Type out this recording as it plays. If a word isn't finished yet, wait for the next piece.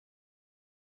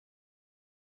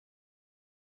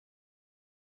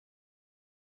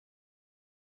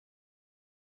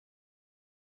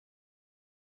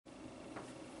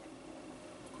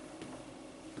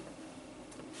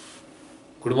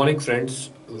Good morning, friends.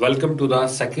 Welcome to the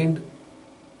second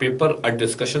paper at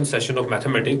discussion session of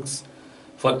mathematics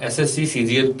for SSC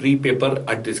CGL pre-paper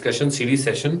at discussion series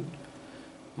session.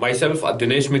 Myself,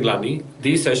 Dinesh Miglani.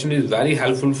 This session is very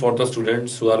helpful for the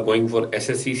students who are going for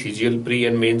SSC CGL pre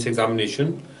and mains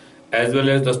examination, as well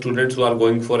as the students who are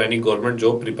going for any government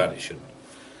job preparation.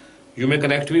 You may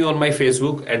connect me on my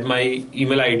Facebook at my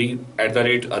email ID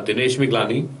 @Dinesh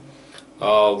Miglani.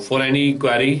 For any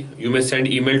query, you may send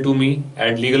email to me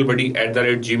at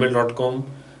legalbuddy@gmail.com.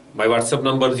 My WhatsApp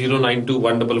number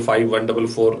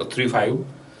 09215514435.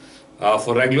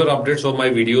 For regular updates of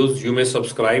my videos, you may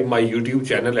subscribe my YouTube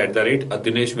channel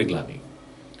 @Dinesh Miglani.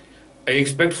 I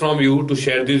expect from you to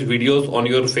share these videos on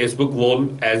your Facebook wall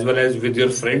as well as with your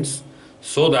friends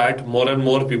so that more and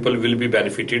more people will be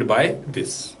benefited by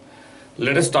this.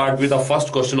 Let us start with the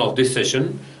first question of this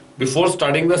session. Before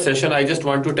starting the session, I just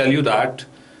want to tell you that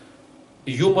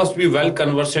you must be well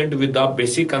conversant with the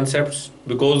basic concepts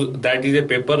because that is a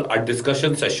paper at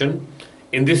discussion session.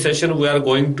 In this session, we are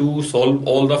going to solve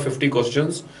all the 50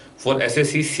 questions for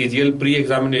SSC CGL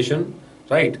pre-examination,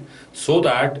 right? So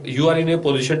that you are in a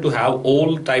position to have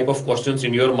all type of questions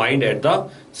in your mind at the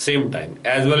same time,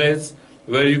 as well as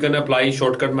where you can apply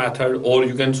shortcut method or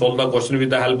you can solve the question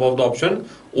with the help of the option.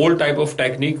 All type of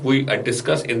technique we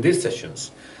discuss in these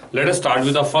sessions. Let us start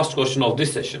with the first question of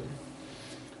this session.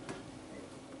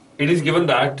 It is given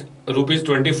that rupees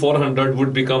 2400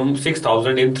 would become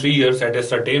 6000 in 3 years at a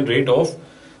certain rate of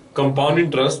compound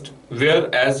interest,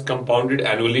 whereas compounded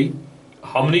annually.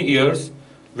 How many years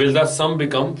will the sum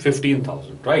become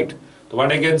 15,000, right? So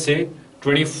what I can say,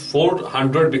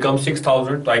 2400 becomes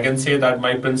 6000. So I can say that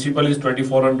my principal is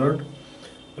 2400.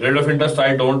 Rate of interest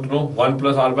I don't know, 1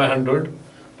 plus r by 100,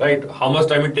 right? How much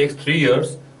time it takes? 3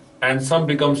 years. And sum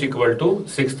becomes equal to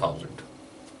 6000.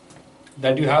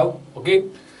 That you have, okay?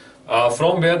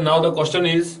 From where now the question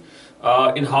is,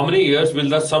 in how many years will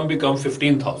the sum become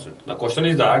 15,000? The question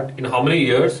is that in how many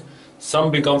years sum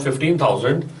become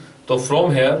 15,000? So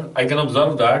from here I can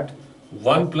observe that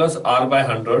 1 plus r by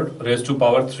 100 raised to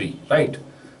power 3, right?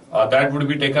 That would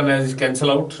be taken as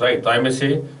cancel out, right? So I may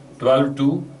say 12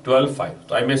 2, 12 5.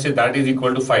 So I may say that is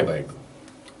equal to 5 by 2,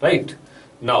 right?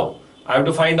 Now I have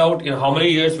to find out in how many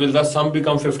years will the sum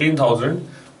become 15,000.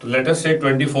 So let us say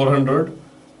 2400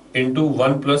 into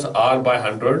 1 plus r by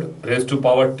 100 raised to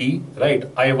power t, right?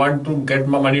 I want to get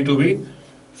my money to be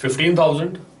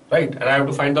 15,000, right? And I have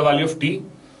to find the value of t.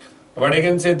 But I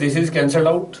can say this is cancelled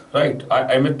out, right?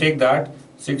 I may take that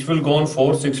 6 will go on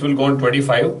 4, 6 will go on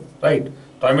 25, right?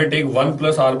 So I may take 1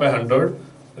 plus r by 100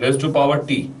 raised to power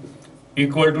t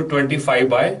equal to 25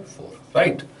 by 4,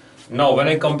 right? Now when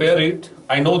I compare it,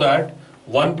 I know that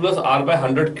 1 plus r by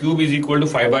 100 cube is equal to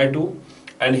 5 by 2,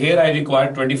 and here I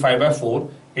require 25 by 4.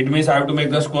 It means I have to make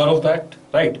the square of that,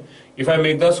 right? If I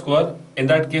make the square, in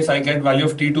that case I get value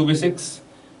of t to be 6.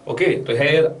 Okay, so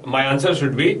here my answer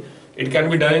should be, it can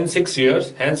be done in 6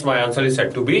 years, hence my answer is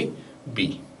said to be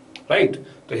B, right?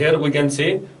 So here we can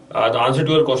say the answer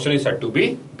to your question is said to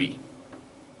be B.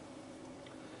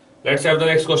 Let's have the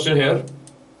next question here.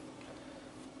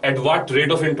 At what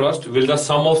rate of interest will the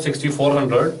sum of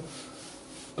 6400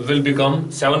 will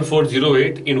become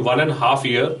 7408 in 1.5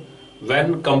 year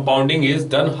when compounding is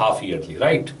done half yearly,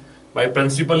 right? My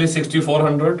principal is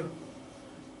 6400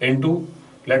 into,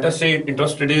 let us say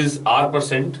interest rate is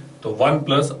r%, so 1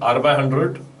 plus r by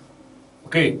 100,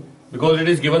 okay? Because it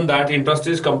is given that interest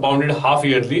is compounded half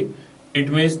yearly,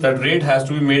 it means that rate has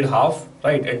to be made half,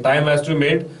 right? And time has to be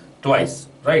made twice,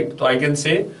 right? So I can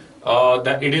say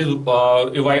that it is,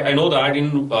 if I know that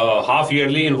in half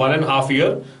yearly, in 1.5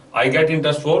 year, I get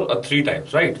interest for 3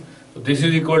 times, right? So this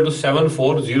is equal to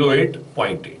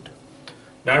 7408.8.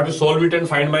 Now I have to solve it and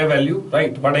find my value,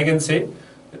 right? But I can say,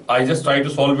 I just try to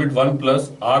solve it 1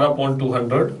 plus r upon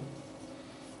 200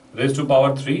 raised to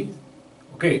power 3.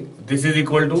 Okay, this is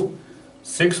equal to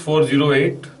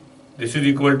 6408. This is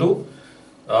equal to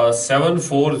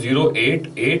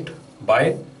 74088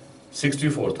 by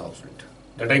 64,000.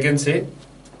 That I can say,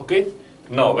 okay?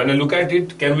 Now when I look at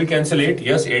it, can we cancel 8?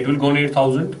 Yes, 8 will go on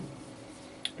 8000.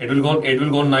 8 will go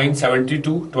on 9,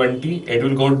 72, 20, 8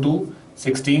 will go on 2,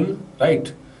 16,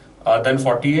 right? Then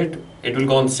 48, it will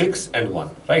go on 6 and 1,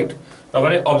 right? Now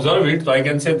when I observe it, so I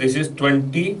can say this is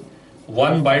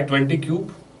 21 by 20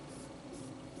 cube,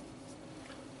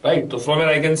 right? So from here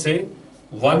I can say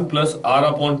 1 plus r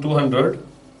upon 200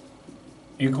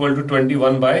 equal to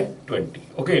 21 by 20.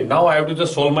 Okay, now I have to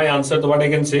just solve my answer. So what I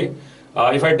can say,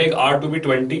 if I take r to be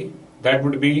 20, that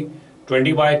would be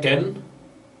 20 by 10.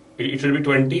 It should be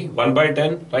 20, 1 by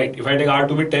 10, right? If I take r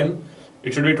to be 10,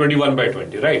 it should be 21 by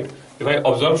 20, right? If I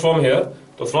observe from here,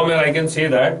 so from here I can say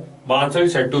that My answer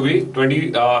is said to be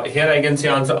 20. Here I can say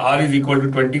answer R is equal to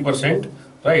 20%,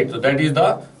 right? So that is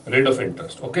the rate of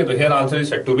interest. Okay, so here answer is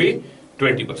said to be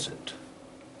 20%.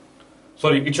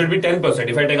 Sorry, it should be 10%.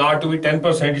 If I take R to be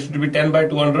 10%, it should be 10 by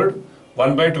 200,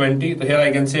 1 by 20. So here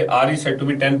I can say R is said to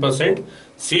be 10%.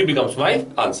 C becomes my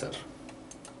answer.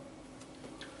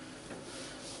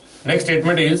 Next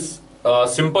statement is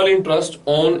simple interest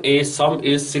on a sum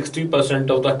is 60%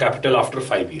 of the capital after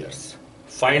 5 years.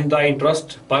 Find the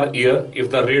interest per year if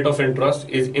the rate of interest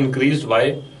is increased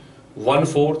by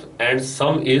 1/4 and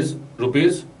sum is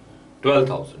rupees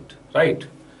 12,000. Right?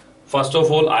 First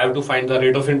of all, I have to find the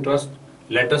rate of interest.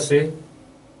 Let us say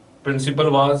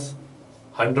principal was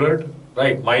 100.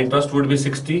 Right? My interest would be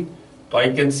 60. So I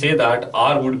can say that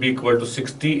R would be equal to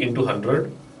 60 into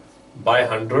 100 by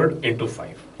 100 into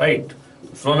 5. Right?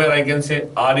 From here I can say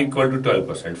R equal to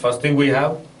 12%. First thing we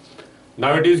have.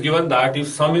 Now it is given that if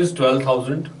sum is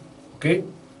 12,000, okay,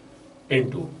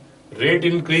 into rate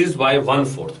increased by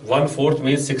 1/4. 1/4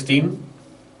 means 16.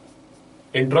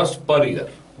 Interest per year.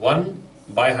 1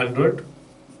 by 100.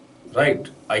 Right?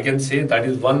 I can say that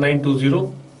is 1920.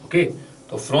 Okay.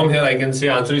 So from here I can say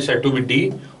answer is said to be D.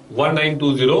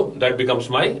 1920. That becomes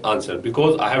my answer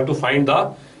because I have to find the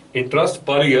interest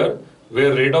per year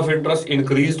where rate of interest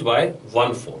increased by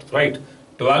 1/4, right?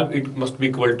 12, it must be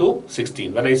equal to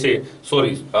 16. When I say,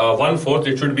 sorry, 1/4,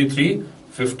 it should be 3,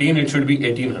 15, it should be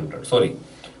 1800. Sorry,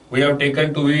 we have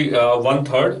taken to be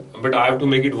 1/3, but I have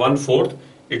to make it 1/4.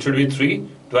 It should be 3,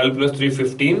 12 plus 3,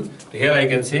 15. Here I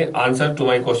can say answer to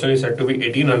my question is said to be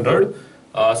 1800.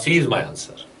 C is my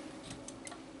answer.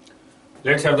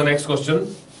 Let's have the next question.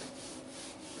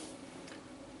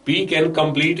 P can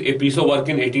complete a piece of work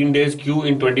in 18 days, Q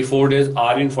in 24 days,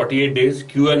 R in 48 days.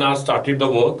 Q and R started the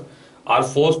work, are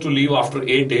forced to leave after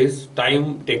 8 days. Time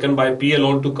taken by P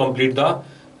alone to complete the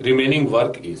remaining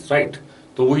work is, right?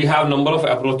 So we have number of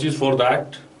approaches for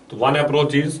that. So one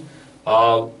approach is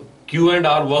Q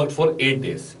and R worked for 8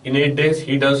 days. In 8 days,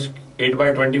 he does 8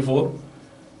 by 24,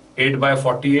 8 by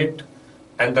 48,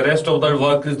 and the rest of the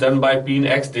work is done by P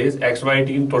in X days. X by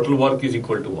 18, total work is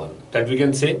equal to 1. That we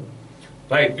can say.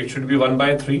 Right, it should be 1 by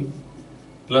 3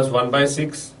 plus 1 by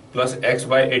 6 plus x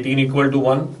by 18 equal to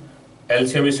 1.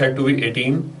 LCM is said to be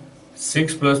 18.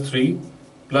 6 plus 3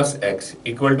 plus x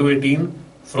equal to 18.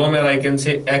 From here I can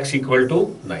say x equal to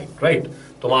 9. Right.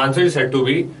 So my answer is said to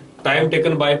be time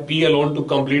taken by P alone to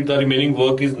complete the remaining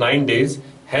work is 9 days.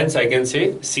 Hence I can say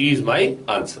C is my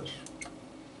answer.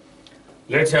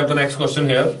 Let's have the next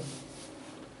question here.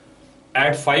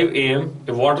 At 5 a.m.,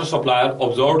 a water supplier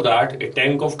observed that a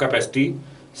tank of capacity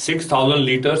 6,000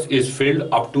 liters is filled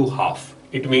up to half.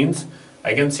 It means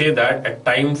I can say that at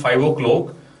time 5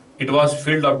 o'clock, it was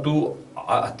filled up to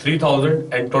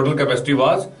 3,000 and total capacity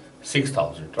was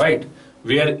 6,000, right?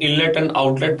 Where inlet and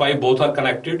outlet pipe both are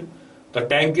connected. The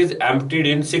tank is emptied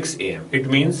in 6 a.m. It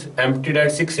means emptied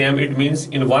at 6 a.m. It means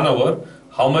in 1 hour,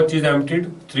 how much is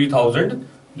emptied? 3,000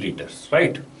 liters,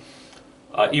 right?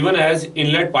 Even as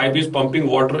inlet pipe is pumping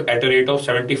water at a rate of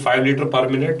 75 liter per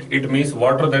minute, it means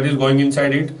water that is going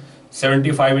inside it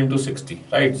 75 into 60,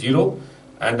 right? 0,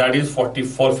 and that is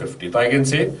 450. So I can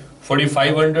say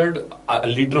 4,500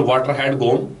 liter water had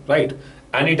gone, right?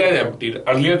 And it has emptied.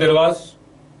 Earlier there was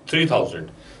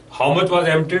 3,000. How much was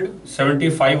emptied?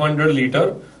 7,500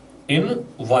 liter in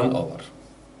 1 hour,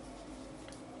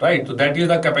 right? So that is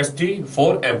the capacity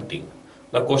for emptying.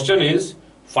 The question is,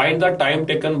 find the time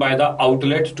taken by the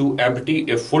outlet to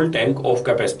empty a full tank of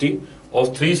capacity of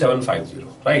 3,750,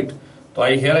 right? So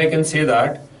here I can say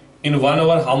that in 1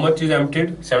 hour how much is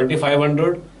emptied?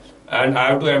 7,500, and I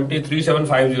have to empty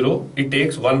 3,750. It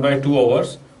takes 1 by 2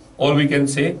 hours, or we can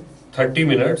say 30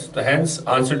 minutes. So hence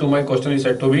answer to my question is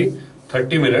said to be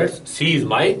 30 minutes. C is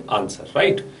my answer,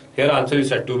 right? Here answer is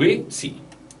said to be C.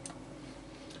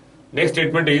 Next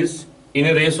statement is, in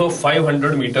a race of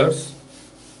 500 meters,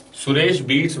 Suresh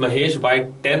beats Mahesh by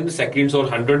 10 seconds or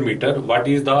 100 meter. What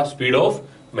is the speed of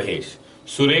Mahesh?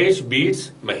 Suresh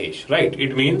beats Mahesh, right?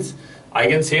 It means I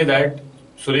can say that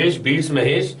Suresh beats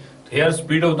Mahesh. Here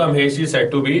speed of the Mahesh is said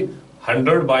to be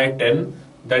 100 by 10.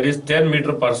 That is 10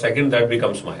 meter per second. That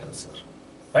becomes my answer,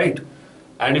 right?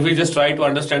 And if we just try to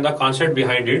understand the concept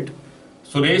behind it,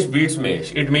 Suresh beats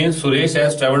Mahesh. It means Suresh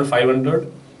has traveled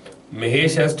 500.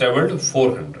 Mahesh has traveled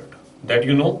 400. That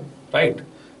you know, right?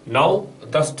 Now,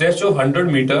 the stretch of 100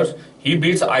 meters, he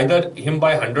beats either him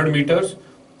by 100 meters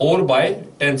or by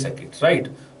 10 seconds, right?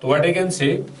 So what I can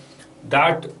say,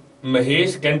 that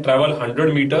Mahesh can travel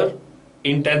 100 meter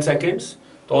in 10 seconds.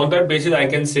 So on that basis, I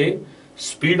can say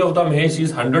speed of the Mahesh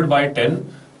is 100 by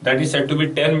 10. That is said to be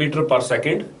 10 meter per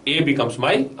second. A becomes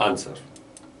my answer.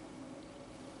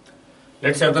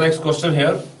 Let's have the next question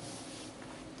here.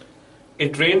 A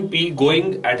train P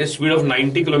going at a speed of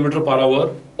 90 km per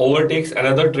hour overtakes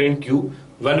another train Q.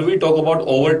 When we talk about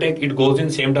overtake, it goes in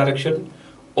same direction,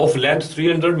 of length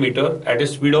 300 meter at a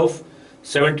speed of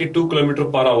 72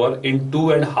 km per hour in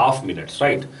 2.5 minutes,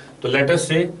 right? So let us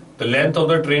say the length of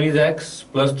the train is x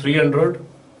plus 300,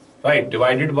 right,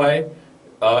 divided by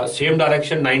same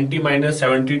direction 90 minus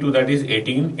 72, that is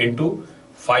 18, into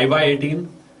 5 by 18,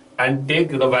 and take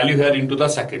the value here into the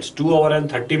seconds. 2 hours and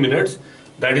 30 minutes,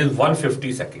 that is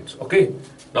 150 seconds. Okay,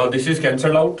 now this is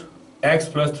cancelled out. X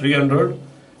plus 300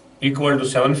 equal to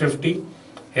 750.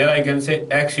 Here I can say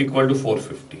x equal to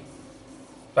 450,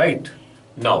 right?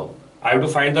 Now I have to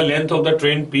find the length of the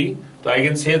train P. So I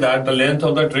can say that the length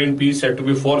of the train P is said to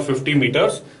be 450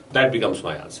 meters. That becomes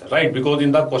my answer, right? Because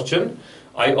in the question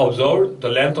I observed the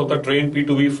length of the train P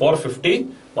to be 450.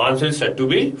 The answer is said to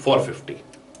be 450.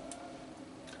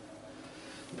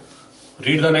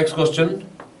 Read the next question.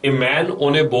 A man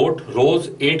on a boat rows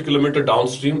 8 km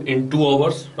downstream in 2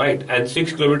 hours, right? And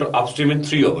 6 km upstream in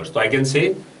 3 hours. So I can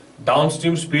say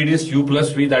downstream speed is u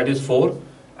plus v, that is 4.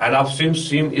 And upstream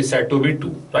stream is said to be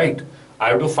 2, right? I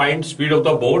have to find speed of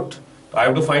the boat. I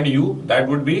have to find u, that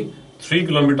would be 3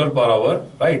 km per hour,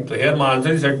 right? So here my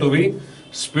answer is said to be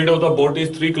speed of the boat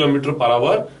is 3 km per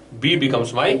hour. B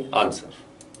becomes my answer.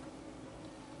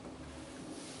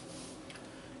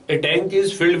 A tank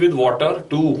is filled with water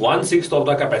to 1/6 of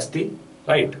the capacity,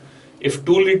 right? If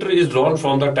 2 liters is drawn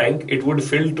from the tank, it would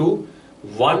fill to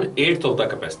 1/8 of the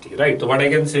capacity, right? So what I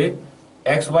can say,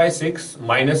 x by 6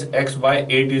 minus x by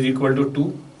 8 is equal to 2.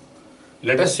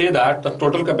 Let us say that the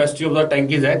total capacity of the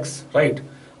tank is x, right?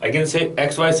 I can say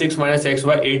x by 6 minus x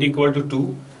by 8 equal to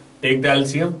 2. Take the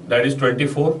LCM, that is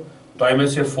 24. So I may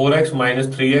say 4x minus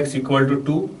 3x equal to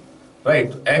 2,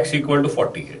 right? X equal to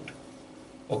 48.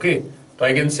 Okay. So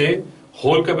I can say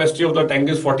whole capacity of the tank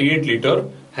is 48 liter,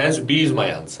 hence B is my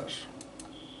answer.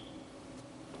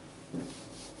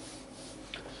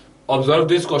 Observe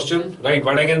this question, right?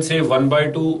 What I can say 1 by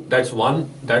 2, that's 1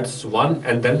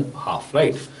 and then half,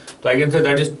 right? So I can say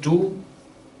that is 2,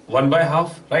 1 by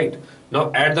half, right? Now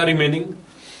add the remaining,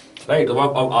 right?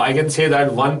 I can say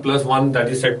that 1 plus 1, that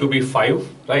is said to be 5,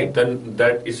 right? Then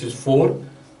that is 4,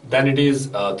 then it is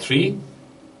 3,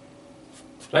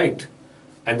 right?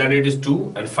 And then it is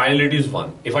 2, and finally it is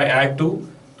 1. If I add 2,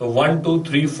 so 1, 2,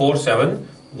 3, 4, 7,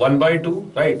 1 by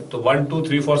 2, right? So 1, 2,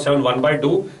 3, 4, 7, 1 by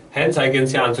 2. Hence I can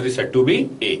say answer is said to be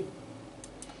A.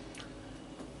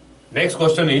 Next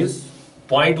question is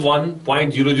 0.1,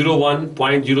 0.001,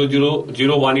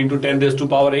 0.0001 into 10 raised to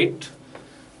power 8.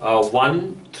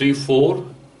 1, 3, 4,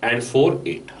 and 4,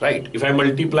 8, right? If I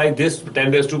multiply this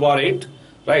 10 raised to power 8,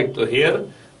 right? So here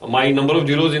my number of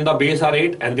zeros in the base are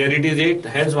 8 and there it is 8.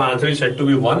 Hence my answer is said to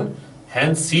be 1.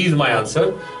 Hence C is my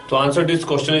answer. To answer this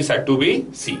question is said to be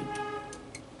C.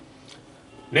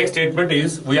 Next statement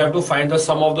is we have to find the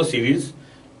sum of the series.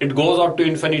 It goes up to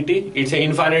infinity. It's an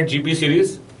infinite GP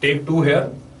series. Take 2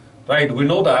 here, right? We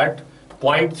know that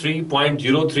 0.3,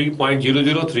 0.03,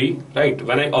 0.003, right?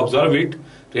 When I observe it,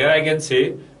 here I can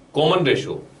say common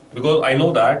ratio, because I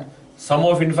know that sum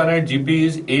of infinite GP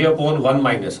is A upon 1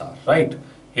 minus R, right?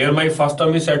 Here my first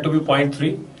term is said to be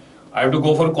 0.3. I have to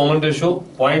go for common ratio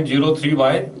 0.03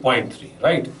 by 0.3,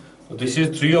 right? So this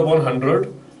is 3 upon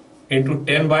 100 into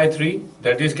 10 by 3,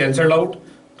 that is cancelled out.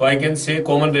 So I can say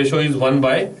common ratio is 1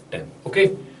 by 10.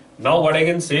 Okay. Now what I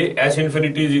can say, S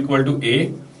infinity is equal to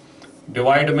A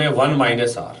divide by 1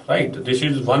 minus R, right? This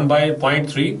is 1 by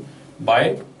 0.3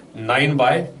 by 9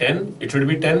 by 10. It should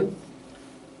be 10.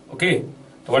 Okay.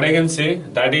 So what I can say,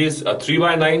 that is 3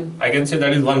 by 9. I can say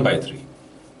that is 1 by 3.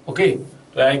 Okay.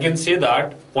 So I can say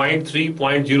that 0.3,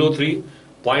 0.03,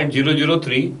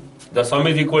 0.003, the sum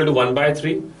is equal to 1 by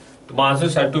 3. My answer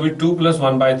is said to be 2 plus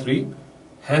 1 by 3.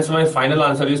 Hence my final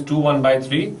answer is 2, 1 by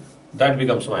 3. That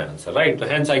becomes my answer, right? So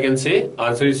hence I can say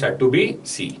answer is said to be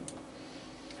C.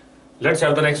 Let's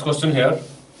have the next question here.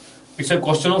 It's a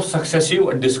question of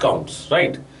successive discounts,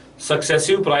 right?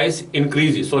 Successive price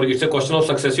increases. So it's a question of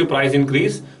successive price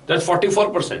increase. That's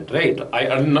 44%, right?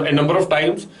 A number of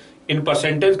times in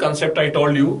percentage concept I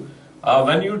told you,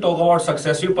 when you talk about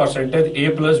successive percentage,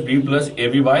 A plus B plus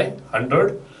AB by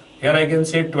 100, here I can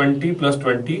say 20 plus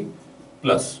 20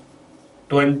 plus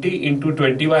 20 into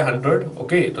 20 by 100.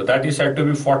 Okay, so that is said to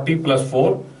be 40 plus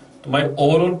 4. So my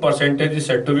overall percentage is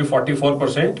said to be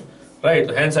 44%, right?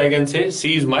 Hence I can say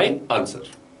C is my answer.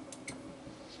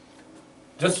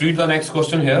 Just read the next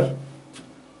question here.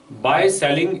 By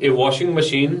selling a washing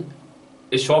machine,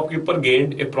 a shopkeeper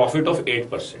gained a profit of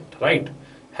 8%, right?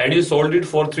 Had he sold it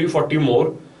for 340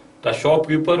 more, the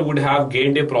shopkeeper would have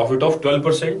gained a profit of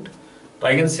 12%. So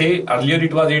I can say earlier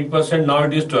it was 8%, now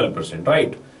it is 12%,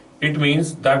 right? It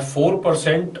means that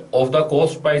 4% of the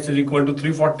cost price is equal to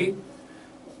 340.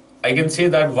 I can say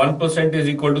that 1% is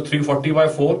equal to 340 by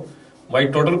 4. My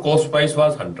total cost price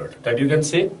was 100. That you can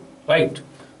say, right?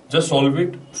 Just solve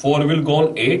it. 4 will go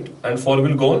on 8 and 4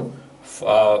 will go on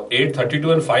 8,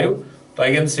 32 and 5. So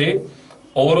I can say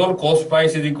overall cost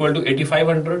price is equal to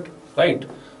 8500, right?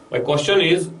 My question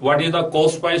is, what is the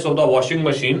cost price of the washing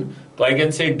machine? So I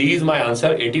can say D is my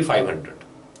answer, 8500.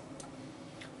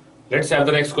 Let's have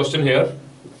the next question here.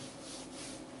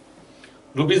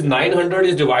 Rupees 900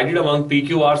 is divided among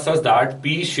PQR such that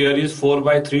P share is 4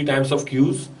 by 3 times of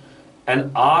Q's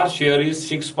and R share is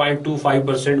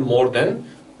 6.25% more than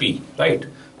P, right?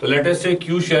 So let us say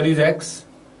Q share is X,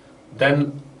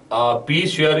 then P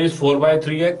share is 4 by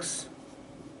 3X,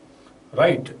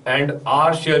 right? And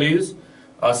R share is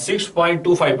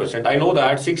 6.25%. I know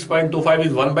that 6.25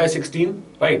 is 1 by 16,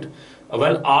 right?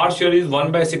 When R share is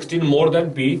 1 by 16 more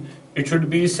than P, it should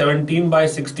be 17 by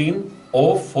 16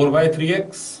 of 4 by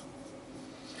 3X.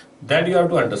 That you have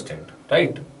to understand,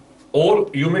 right? Or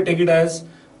you may take it as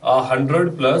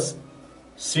 100 plus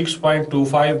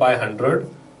 6.25 by 100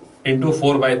 into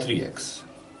 4 by 3X,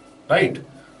 right?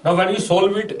 Now when you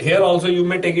solve it, here also you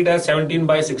may take it as 17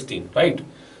 by 16, right?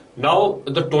 Now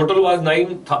the total was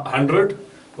 900.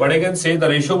 What I can say, the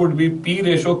ratio would be P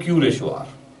ratio Q ratio R.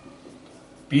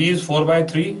 P is 4 by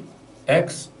 3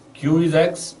 X, Q is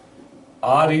X,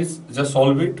 R is, just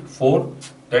solve it, 4,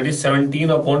 that is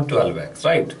 17 upon 12X,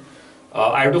 right?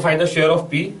 I have to find the share of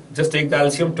P. Just take the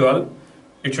LCM 12.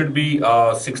 It should be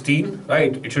 16,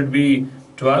 right? It should be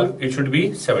 12. It should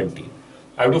be 17.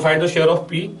 I have to find the share of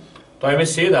P. So I may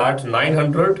say that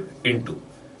 900 into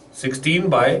 16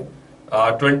 by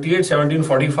 28, 17,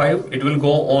 45. It will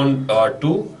go on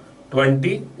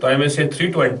 220. So I may say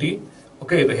 320.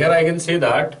 Okay, here I can say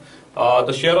that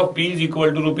the share of P is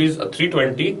equal to rupees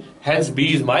 320. Hence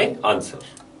B is my answer.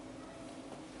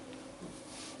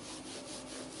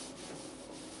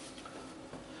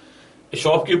 A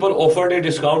shopkeeper offered a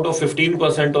discount of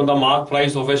 15% on the mark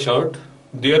price of a shirt,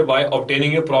 thereby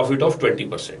obtaining a profit of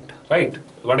 20%, right?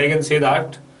 What I can say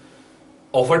that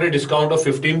offered a discount of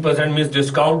 15% means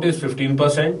discount is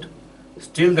 15%,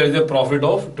 still there is a profit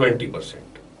of 20%,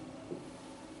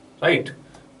 right?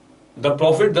 The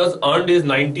profit thus earned is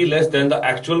 90 less than the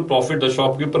actual profit the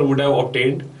shopkeeper would have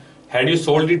obtained had he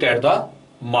sold it at the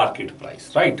market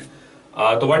price, right?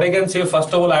 So what I can say, first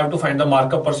of all, I have to find the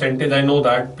markup percentage. I know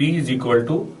that P is equal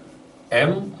to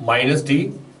M minus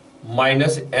D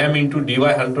minus M into D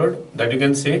by 100. That you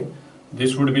can say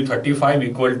this would be 35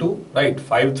 equal to, right,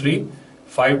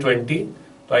 520.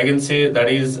 So I can say that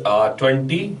is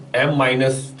 20 M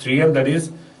minus 3M, that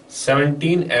is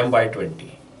 17 M by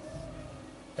 20.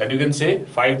 That you can say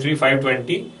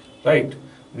 520, right?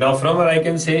 Now from where I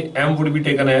can say M would be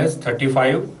taken as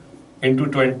 35 into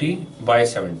 20 by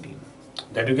 17.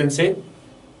 That you can say,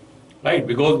 right?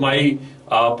 Because my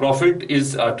profit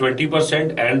is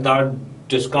 20% and the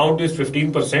discount is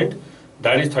 15%,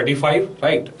 that is 35,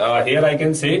 right? Here I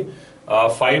can say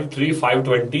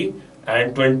 520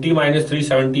 and 20 minus 3,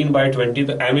 17 by 20,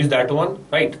 the M is that one,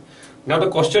 right? Now the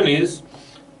question is,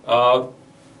 the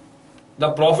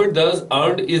profit thus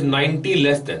earned is 90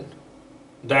 less than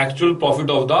the actual profit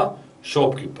of the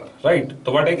shopkeeper, right?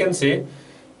 So what I can say,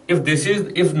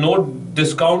 if no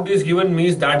discount is given,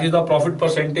 means that is the profit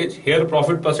percentage. Here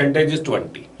profit percentage is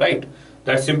 20, right?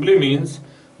 That simply means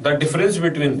the difference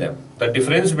between them,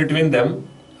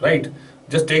 right?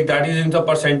 Just take that is in the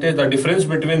percentage, the difference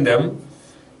between them,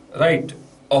 right,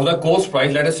 of the cost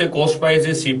price. Let us say cost price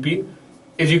is CP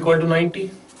is equal to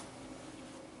 90.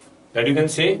 That you can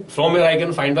say, from here I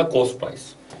can find the cost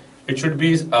price. It should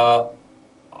be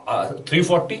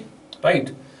 340,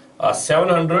 right?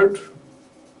 700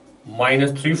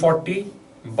 minus 340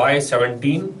 by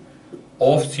 17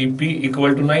 of CP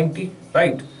equal to 90,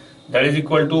 right? That is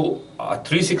equal to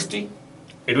 360.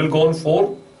 It will go on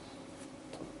 4.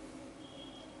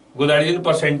 Because that is in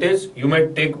percentage. You may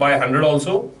take by 100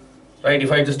 also, right?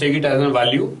 If I just take it as a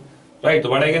value, right?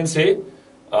 So what I can say,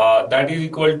 that is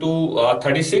equal to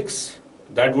 36.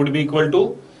 That would be equal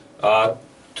to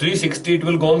 360. It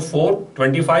will go on 4,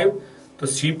 25. The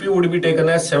CP would be taken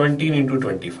as 17 into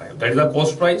 25. That is the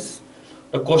cost price.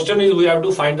 The question is, we have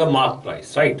to find the mark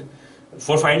price, right?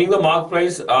 For finding the mark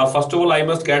price, first of all, I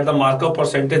must get the markup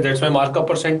percentage. That's my markup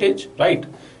percentage, right?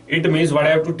 It means what I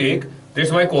have to take, this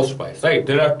is my cost price, right?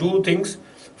 There are two things.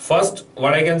 First,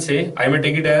 what I can say, I may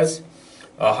take it as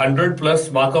 100 plus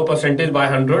markup percentage by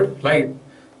 100, right?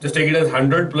 Just take it as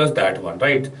 100 plus that one,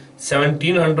 right?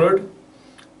 1700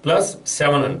 plus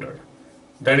 700.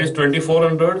 That is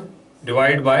 2400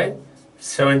 divide by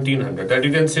 1700. That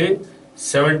you can say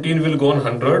 17 will go on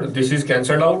 100. This is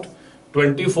cancelled out.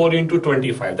 24 into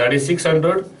 25. That is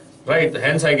 600. Right.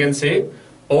 Hence I can say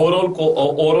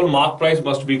overall mark price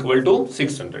must be equal to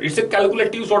 600. It's a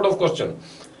calculative sort of question.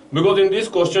 Because in this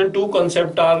question, two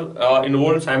concepts are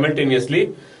involved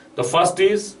simultaneously. The first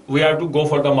is we have to go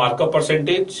for the markup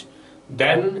percentage.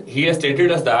 Then he has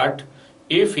stated us that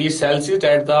if he sells it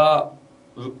at the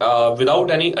without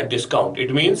any discount,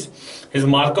 it means his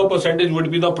markup percentage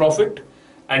would be the profit.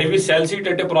 And if he sells it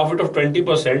at a profit of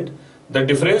 20%, the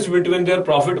difference between their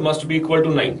profit must be equal to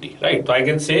 90. Right? So I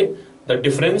can say the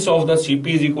difference of the CP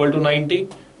is equal to 90.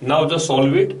 Now just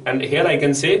solve it, and here I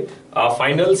can say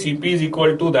final CP is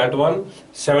equal to that one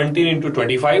 17 into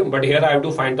 25, but here I have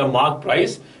to find the mark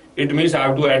price. It means I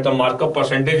have to add the markup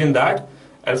percentage in that,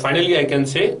 and finally I can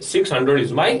say 600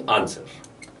 is my answer.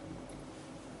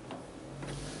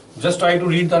 Just try to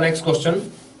read the next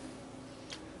question.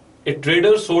 A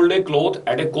trader sold a cloth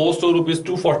at a cost of rupees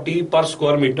 240 per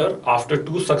square meter after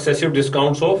two successive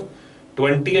discounts of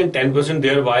 20 and 10%,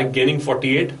 thereby gaining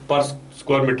 48 per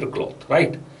square meter cloth,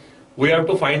 right? We have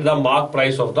to find the mark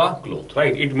price of the cloth,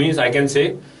 right? It means I can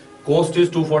say cost is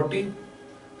 240,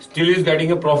 still is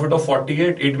getting a profit of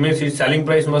 48. It means his selling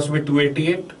price must be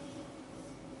 288.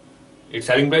 Its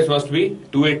selling price must be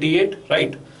 288,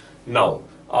 right? Now,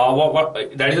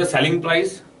 that is the selling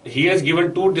price. He has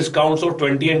given two discounts of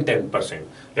 20 and 10%.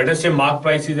 Let us say mark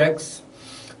price is X.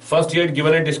 First he had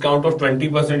given a discount of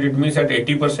 20%, it means at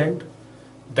 80%.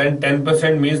 Then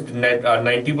 10% means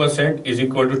 90% is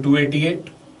equal to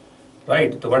 288.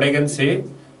 Right, so what I can say,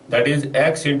 that is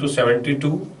X into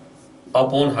 72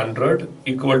 upon 100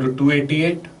 equal to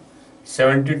 288.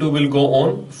 72 will go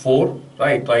on 4,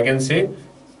 right? So I can say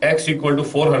X equal to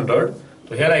 400.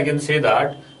 So here I can say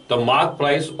that the mark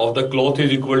price of the cloth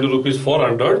is equal to rupees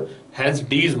 400. Hence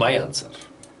D is my answer.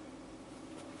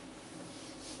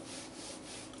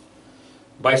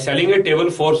 By selling a table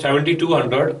for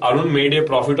 7200, Arun made a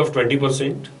profit of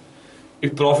 20%.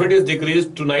 If profit is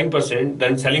decreased to 9%,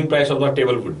 then selling price of the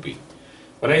table would be.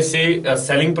 When I say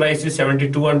selling price is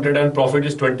 7200 and profit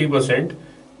is 20%,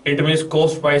 it means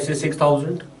cost price is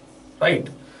 6000, right?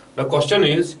 The question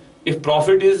is, if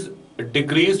profit is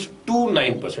decreased to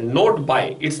 9%, not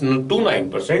by, it's to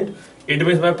 9%, it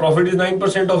means my profit is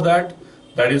 9% of that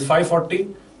is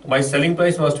 540. My selling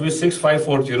price must be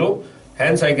 6540.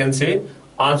 Hence I can say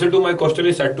answer to my question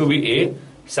is said to be A.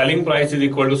 Selling price is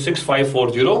equal to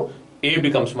 6540. A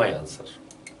becomes my answer.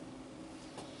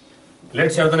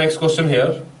 Let's have the next question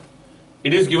here.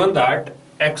 It is given that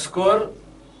x square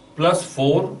plus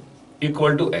 4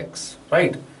 equal to x,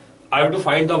 right? I have to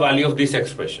find the value of this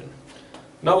expression.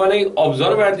 Now when I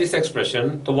observe at this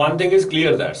expression, the one thing is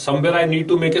clear that somewhere I need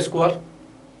to make a square.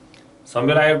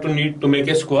 Somewhere I have to need to make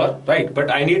a square, right? But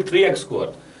I need 3x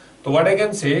square. So what I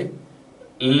can say,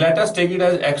 let us take it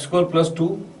as x square plus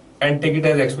 2 and take it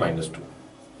as x minus 2.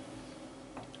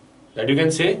 That you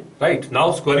can say, right?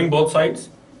 Now squaring both sides,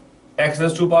 x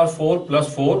raised to power 4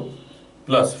 plus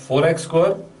 4x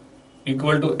square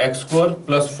equal to x square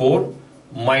plus 4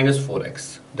 minus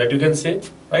 4x. That you can say,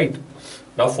 right?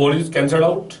 Now 4 is cancelled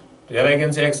out. Here I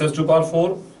can say x raised to power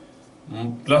 4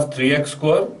 plus 3x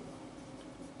square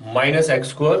minus x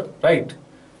square, right?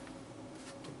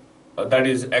 That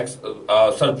is x,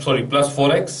 plus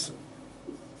 4x.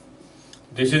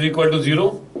 This is equal to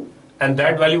 0. And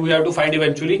that value we have to find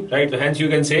eventually, right? So hence you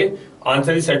can say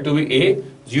answer is said to be A.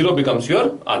 0 becomes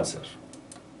your answer.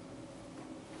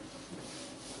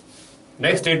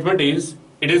 Next statement is,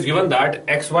 it is given that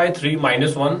xy3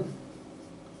 minus 1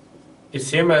 is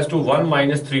same as to 1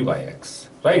 minus 3yx,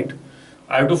 right?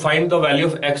 I have to find the value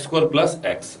of x square plus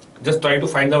x. Just try to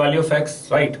find the value of x,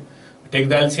 right? Take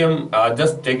the LCM,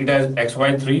 just take it as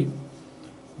xy3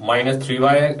 minus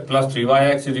 3y plus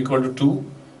 3yx is equal to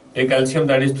 2. Take LCM,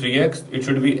 that is 3x. It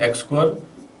should be x square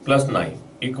plus 9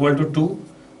 equal to 2.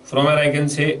 From where I can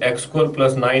say x square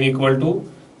plus 9 equal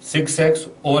to 6x,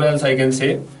 or else I can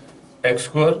say x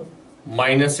square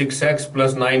minus 6x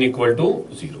plus 9 equal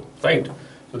to 0, right?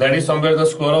 So that is somewhere the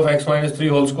square of x minus 3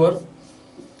 whole square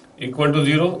equal to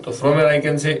 0. So from here I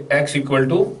can say x equal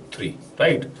to 3,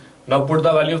 right? Now put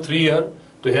the value of 3 here.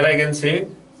 So here I can say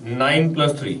 9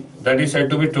 plus 3, that is said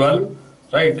to be 12,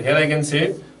 right? Here I can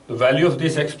say the value of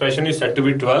this expression is said to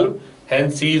be 12,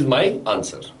 hence C is my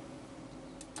answer.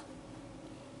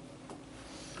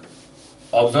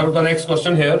 Observe the next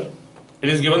question here. It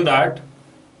is given that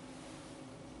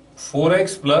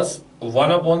 4x plus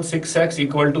 1 upon 6x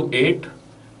equal to 8.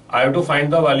 I have to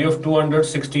find the value of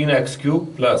 216x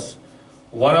cube plus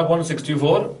 1 upon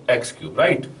 64x cube,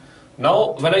 right?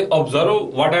 Now when I observe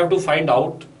what I have to find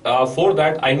out, for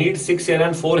that I need 6n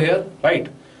and 4 here, right?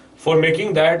 For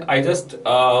making that, I just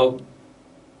I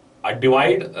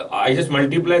just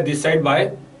multiply this side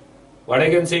by what I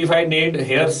can say. If I need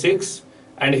here 6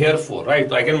 and here 4, right?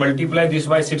 So I can multiply this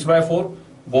by 6 by 4,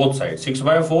 both sides. 6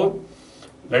 by 4,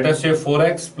 let us say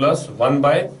 4x plus 1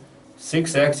 by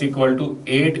 6x equal to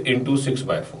 8 into 6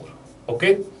 by 4.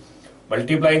 Okay?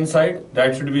 Multiply inside,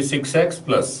 that should be 6x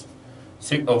plus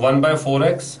 1 by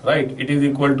 4x, right? It is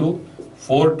equal to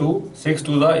 4 to 6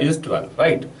 to the is 12,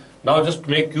 right? Now just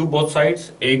make cube both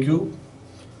sides. A cube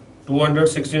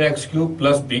 216x cube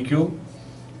plus b cube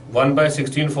 1 by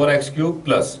 16 4x cube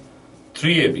plus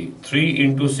 3ab 3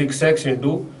 into 6x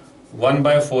into 1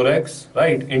 by 4x,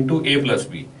 right, into a plus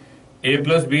b. A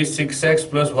plus b is 6x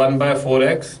plus 1 by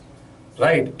 4x,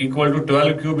 right, equal to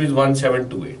 12 cube is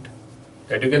 1728.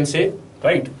 That you can say,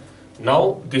 right?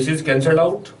 Now this is cancelled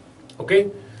out, okay?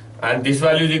 And this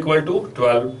value is equal to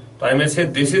 12. So I may say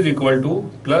this is equal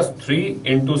to plus 3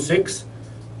 into 6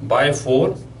 by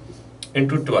 4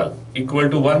 into 12 equal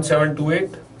to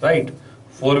 1728, right?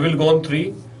 4 will go on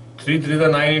 3. 3 3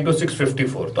 is 9 into 6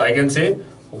 54. So I can say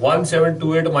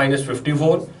 1728 minus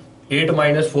 54, 8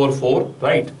 minus 4 4,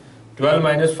 right? 12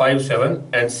 minus 5 7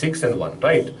 and 6 and 1,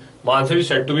 right? My answer is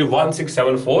said to be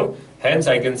 1674. Hence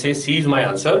I can say C is my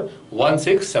answer,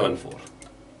 1674.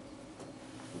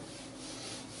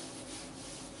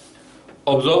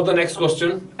 Observe the next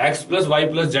question. X plus y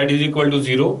plus z is equal to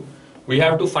 0. We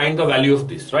have to find the value of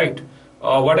this, right?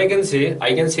 What I can say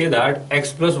that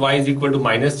x plus y is equal to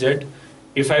minus z.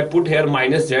 If I put here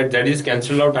minus z, that is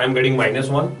cancelled out. I am getting minus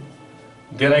 1.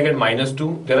 There I get minus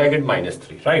 2. There I get minus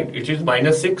 3, right? It is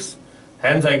minus 6.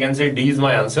 Hence I can say D is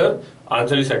my answer.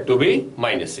 Answer is said to be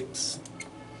minus 6.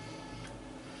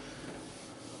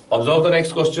 Observe the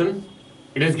next question.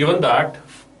 It is given that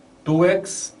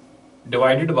 2x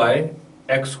divided by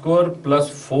x square plus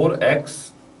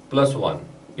 4x plus 1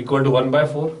 equal to 1 by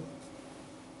 4.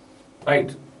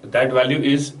 Right? That value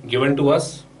is given to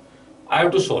us. I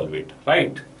have to solve it,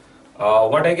 right?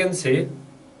 What I can say,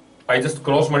 I just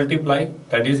cross multiply.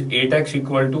 That is 8x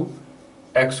equal to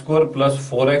x square plus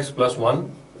 4x plus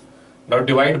 1. Now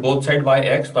divide both sides by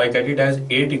x. So I get it as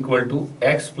 8 equal to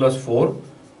x plus 4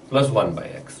 plus 1 by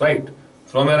x, right?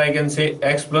 From here I can say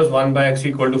x plus 1 by x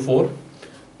equal to 4.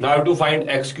 Now I have to find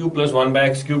x cube plus 1 by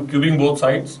x cube, cubing both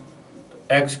sides.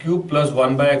 X cube plus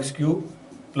 1 by x cube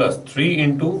plus 3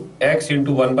 into x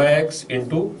into 1 by x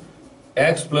into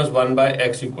x plus 1 by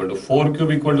x equal to 4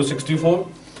 cube equal to 64.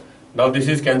 Now this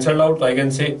is cancelled out. I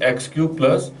can say x cube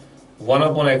plus 1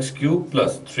 upon x cube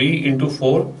plus 3 into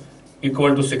 4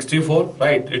 equal to 64,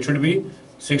 right? It should be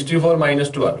 64 minus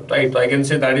 12, right? So I can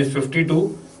say that is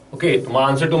 52. Okay, my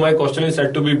answer to my question is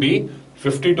said to be B,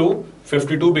 52.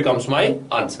 52 becomes my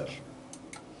answer.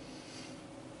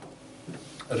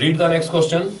 Read the next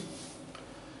question.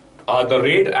 The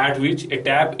rate at which a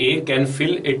tap A can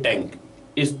fill a tank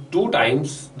is 2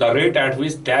 times the rate at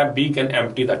which tap B can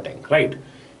empty the tank, right?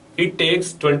 It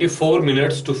takes 24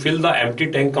 minutes to fill the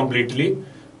empty tank completely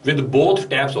with both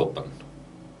taps open,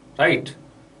 right?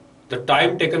 The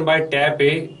time taken by tap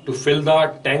A to fill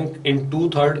the tank in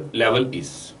 2/3 level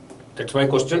is. That's my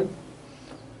question.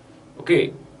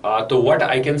 Okay, so what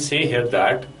I can say here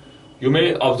that you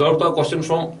may observe the question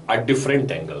from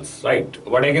different angles, right?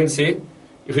 What I can say,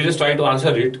 if you just try to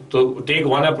answer it, so take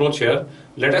one approach here.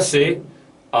 Let us say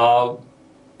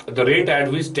the rate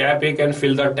at which tap A can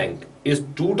fill the tank is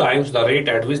 2 times the rate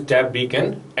at which tap B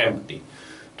can empty.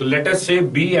 So let us say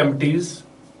B empties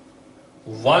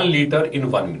 1 liter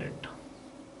in 1 minute.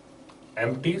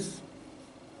 Empties,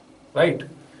 right?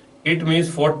 It means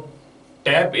for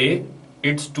tap A,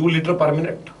 it's 2 liter per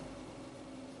minute.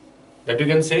 That you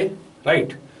can say,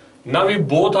 right? Now we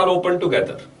both are open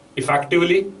together.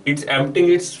 Effectively, it's emptying,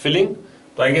 it's filling.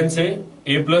 So I can say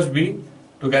A plus B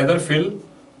together fill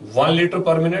 1 liter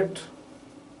per minute.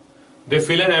 They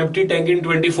fill an empty tank in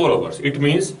 24 hours. It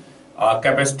means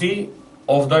capacity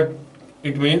of that,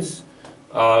 it means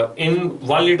in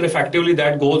 1 liter effectively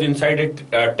that goes inside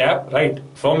a tap, right?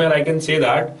 From here I can say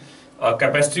that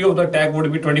capacity of the tank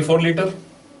would be 24 liter.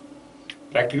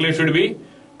 Practically it should be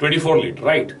 24 liter,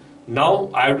 right? Now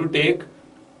I have to take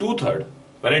 2/3.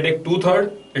 When I take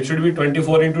 2/3, it should be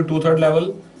 24 into 2/3 level.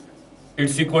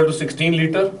 It's equal to 16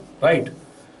 liter, right?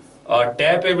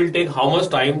 Tap A will take how much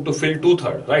time to fill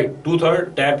 2/3, right? 2/3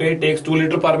 tap A takes 2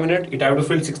 liter per minute. It have to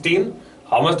fill 16.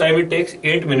 How much time it takes?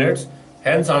 8 minutes.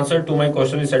 Hence answer to my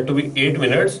question is said to be 8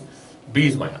 minutes. B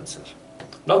is my answer.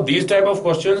 Now these type of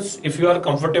questions, if you are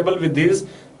comfortable with these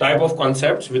type of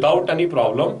concepts without any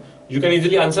problem, you can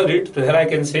easily answer it. So here I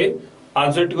can say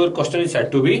answer to your question is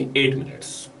said to be 8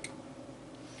 minutes.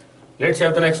 Let's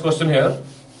have the next question here.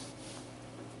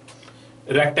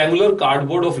 Rectangular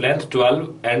cardboard of length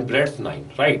 12 and breadth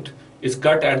 9, right, is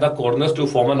cut at the corners to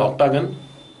form an octagon.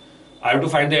 I have to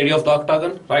find the area of the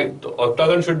octagon, right? The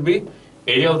octagon should be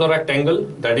area of the rectangle,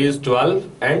 that is 12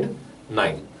 and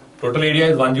 9. Total area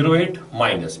is 108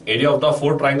 minus area of the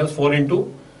four triangles, 4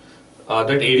 into that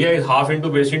area is half into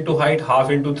base into height, half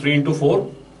into 3 into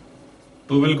 4.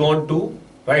 2 will go on 2,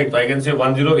 right? So I can say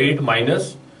 108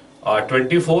 minus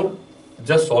 24.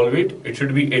 Just solve it. It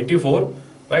should be 84.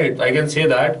 Right, I can say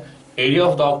that area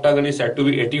of the octagon is said to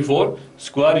be 84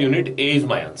 square unit. A is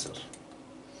my answer.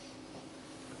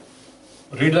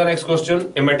 Read the next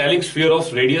question. A metallic sphere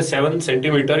of radius 7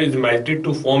 cm is melted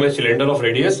to form a cylinder of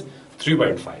radius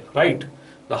 3.5. Right.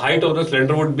 The height of the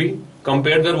cylinder would be,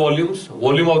 compare their volumes.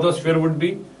 Volume of the sphere would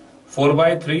be 4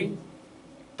 by 3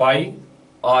 pi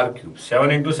r cube.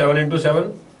 7 into 7 into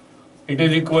 7. It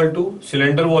is equal to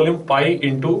cylinder volume pi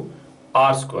into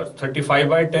r square. 35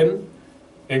 by 10.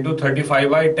 Into 35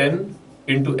 by 10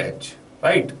 into h,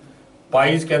 right? Pi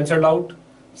is cancelled out.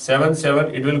 7,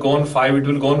 7, it will go on 5, it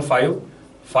will go on 5.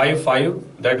 5,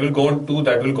 5, that will go on 2,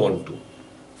 that will go on 2.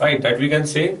 Right, that we can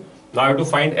say. Now I have to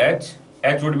find h.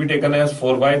 H would be taken as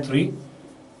 4 by 3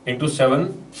 into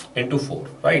 7 into 4,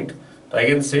 right? So I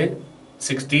can say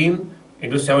 16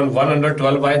 into 7,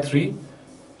 112 by 3,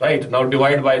 right? Now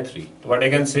divide by 3. So what I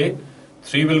can say,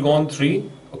 3 will go on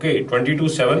 3, okay, 22,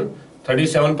 7.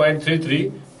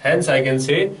 37.33. Hence I can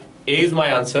say A is my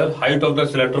answer. Height of the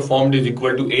cylinder formed is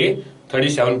equal to A,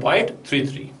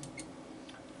 37.33.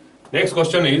 Next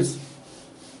question is,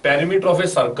 perimeter of a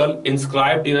circle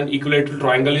inscribed in an equilateral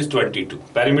triangle is 22.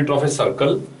 Perimeter of a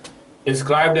circle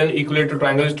inscribed in an equilateral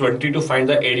triangle is 20 to find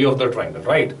the area of the triangle,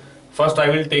 right? First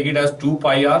I will take it as 2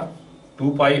 pi r.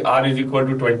 2 pi r is equal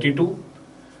to 22.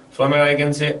 From here I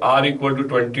can say r equal to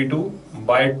 22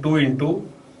 by 2 into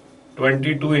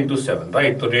 22 into 7,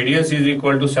 right? So radius is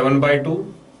equal to 7 by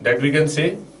 2, that we can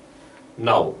say.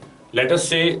 Now let us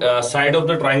say side of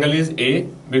the triangle is A,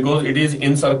 because it is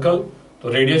in circle,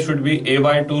 so radius should be A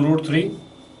by 2 root 3,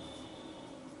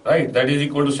 right? That is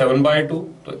equal to 7 by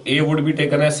 2. So A would be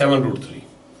taken as 7 root 3.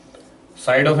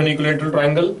 Side of an equilateral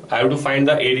triangle, I have to find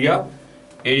the area.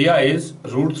 Area is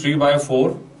root 3 by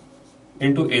 4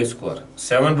 into A square.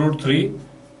 7 root 3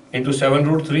 into 7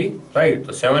 root 3, right?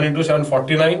 So 7 into 7,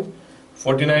 49.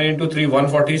 49 into 3,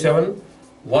 147.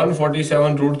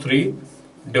 147 root 3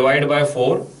 divided by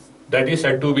 4. That is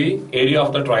said to be area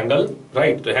of the triangle,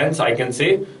 right? So hence I can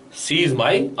say C is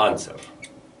my answer.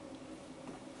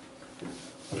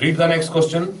 Read the next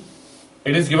question.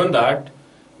 It is given that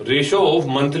ratio of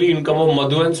monthly income of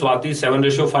Madhu and Swati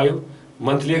 7:5.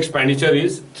 Monthly expenditure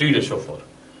is 3:4.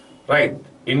 Right?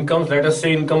 Incomes, let us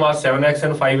say income are 7x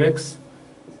and 5x.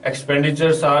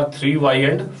 Expenditures are 3y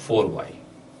and 4y.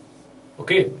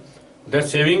 Okay, their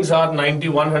savings are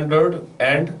 9100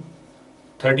 and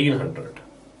 1300.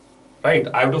 Right,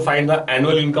 I have to find the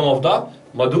annual income of the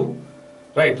Madhu.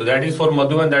 Right, so that is for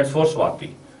Madhu and that's for Swati.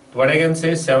 So what I can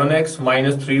say, 7x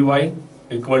minus 3y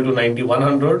equal to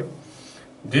 9100.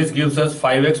 This gives us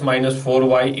 5x minus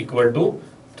 4y equal to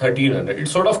 1300.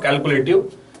 It's sort of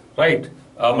calculative, right?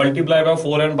 Multiply by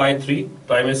 4 and by 3.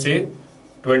 So I may say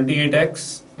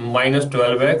 28x minus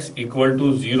 12x equal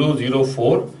to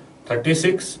 004.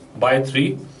 36 by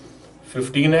 3,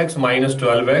 15x minus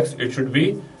 12x, it should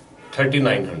be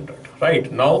 3900.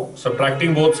 Right, now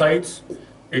subtracting both sides,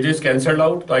 it is cancelled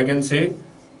out. So I can say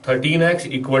 13x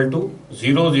equal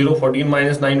to 14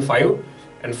 minus 9, 5,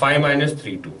 and 5 minus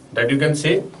 3, 2. That you can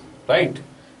say, right?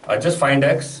 Just find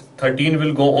x. 13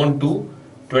 will go on to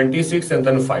 26 and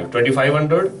then 5,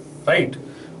 2500, right?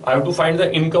 I have to find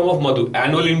the income of Madhu,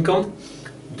 annual income.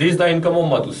 This is the income of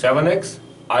Madhu, 7x.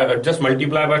 I just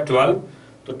multiply by 12.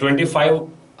 So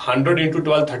 2500 into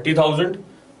 12, 30,000.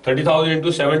 30,000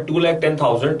 into 7,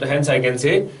 2,10,000. Hence I can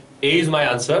say A is my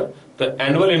answer. The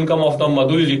annual income of the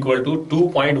Madhu is equal to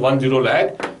 2.10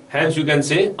 lakh. Hence you can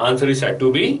say answer is said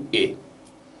to be A.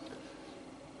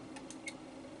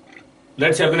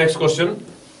 Let's have the next question.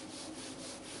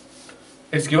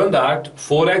 It's given that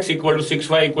 4x equal to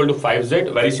 6y equal to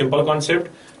 5z. Very simple concept.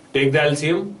 Take the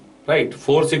LCM, right?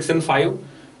 4, 6 and 5.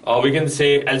 We can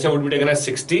say LCM would be taken as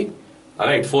 60.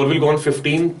 Alright, 4 will go on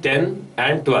 15, 10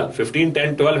 and 12. 15,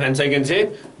 10, 12. Hence I can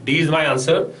say D is my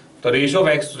answer. The ratio of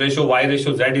X, ratio Y,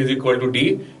 ratio Z is equal to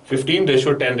D. 15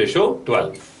 ratio 10 ratio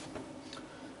 12.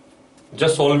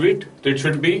 Just solve it. So it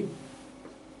should be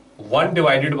 1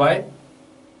 divided by,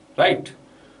 right?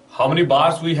 How many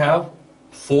bars we have?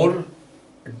 4.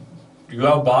 You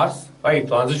have bars, right?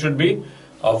 So answer should be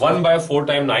 1 by 4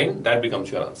 times 9. That becomes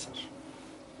your answer.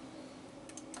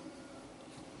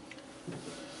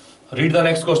 Read the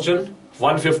next question.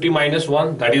 150 minus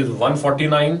 1, that is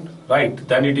 149, right?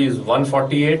 Then it is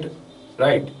 148,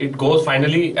 right? It goes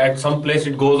finally at some place,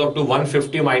 it goes up to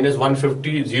 150 minus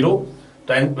 150, 0.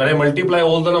 Then when I multiply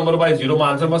all the number by 0,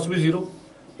 my answer must be 0,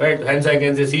 right? Hence I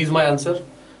can say C is my answer.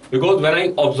 Because when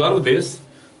I observe this,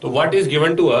 so what is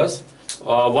given to us,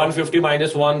 150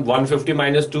 minus 1, 150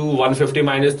 minus 2, 150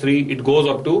 minus 3, it goes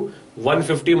up to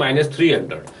 150 minus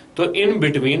 300. So in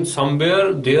between,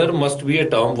 somewhere there must be a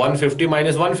term 150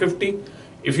 minus 150.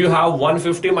 If you have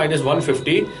 150 minus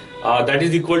 150, that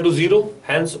is equal to 0.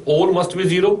 Hence, all must be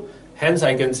 0. Hence,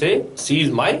 I can say C is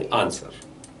my answer.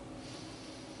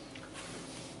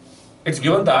 It's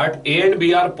given that A and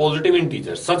B are positive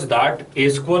integers such that A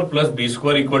square plus B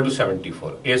square equal to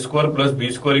 74. A square plus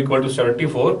B square equal to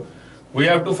 74. We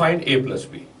have to find A plus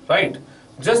B, right?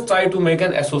 Just try to make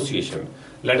an association.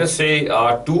 Let us say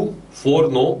 2, 4,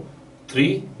 no,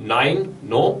 3, 9,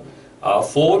 no,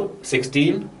 4,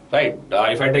 16, right?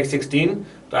 If I take 16,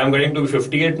 I am getting to be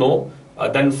 58, no.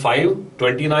 Then 5,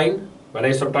 29. When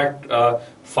I subtract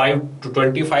 5 to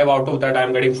 25 out of that, I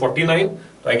am getting 49.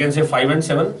 So I can say 5 and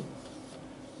 7.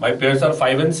 My pairs are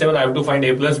 5 and 7. I have to find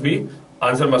A plus B.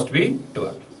 Answer must be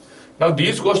 12. Now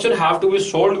these questions have to be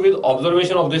solved with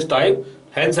observation of this type.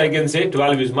 Hence I can say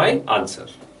 12 is my answer.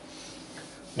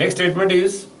 Next statement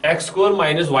is x square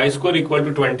minus y square equal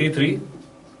to 23.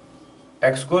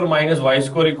 X square minus y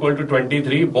square equal to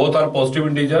 23. Both are positive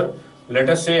integer. Let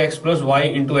us say x plus y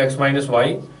into x minus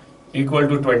y equal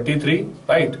to 23.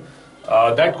 Right.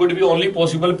 That could be only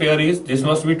possible pair is this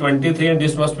must be 23 and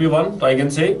this must be 1. So I can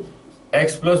say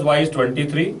x plus y is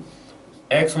 23.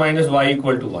 X minus y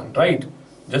equal to 1. Right.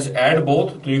 Just add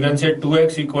both. So you can say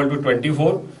 2x equal to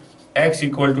 24. X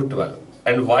equal to 12.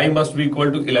 And y must be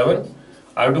equal to 11.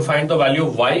 I have to find the value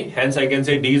of y, hence I can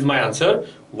say D is my answer.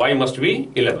 Y must be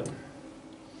 11.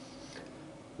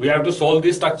 We have to solve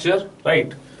this structure,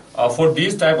 right? For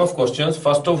these type of questions,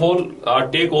 first of all,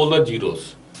 take all the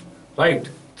zeros, right?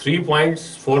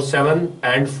 3.47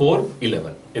 and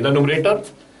 411. In the numerator,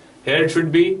 here it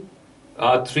should be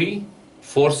 3,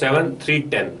 4, 7, 3,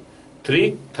 10,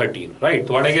 3, 13, right?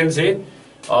 So what I can say,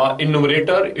 in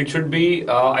numerator, it should be,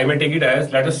 I may take it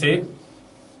as, let us say,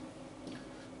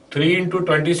 3 into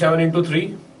 27 into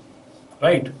 3,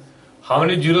 right? How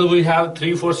many zeros we have?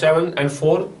 3, 4, 7 and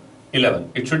 4,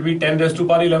 11. It should be 10 raised to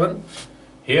power 11.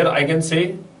 Here I can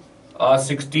say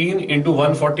 16 into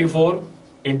 144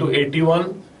 into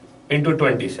 81 into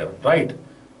 27, right?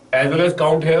 As well as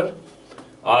count here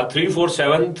 3, 4,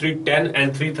 7, 3, 10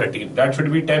 and 3, 13. That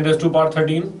should be 10 raised to power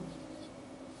 13.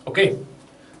 Okay.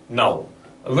 Now,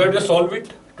 where to solve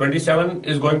it? 27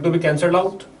 is going to be cancelled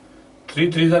out. 3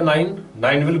 3s are 9,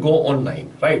 9 will go on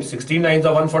 9, right? 16 9s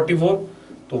are 144.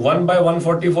 So 1 by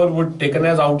 144 would taken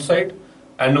as outside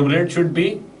and numerator should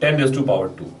be 10 raised to power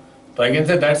 2. So I can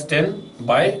say that's 10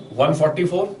 by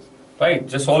 144, right?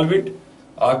 Just solve it.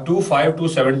 2, 5 to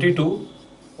 72.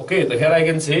 Okay, so here I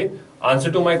can say answer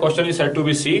to my question is said to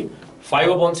be C. 5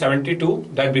 upon 72,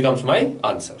 that becomes my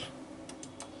answer.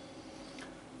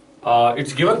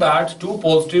 It's given that two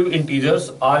positive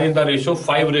integers are in the ratio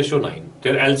 5:9.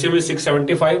 Their LCM is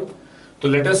 675. So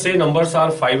let us say numbers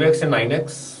are 5x and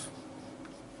 9x.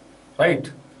 Right?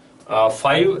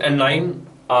 5 and 9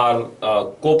 are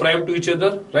co-prime to each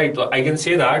other. Right? So I can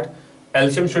say that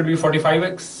LCM should be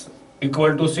 45x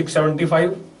equal to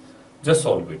 675. Just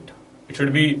solve it. It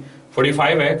should be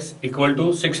 45x equal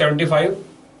to 675.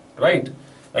 Right?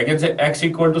 I can say x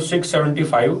equal to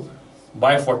 675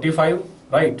 by 45.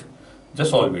 Right? Just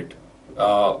solve it.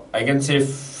 I can say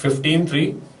 15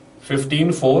 3,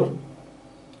 15 4,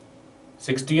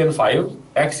 60 and 5,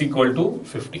 x equal to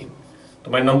 15.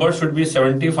 So my number should be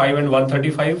 75 and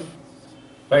 135.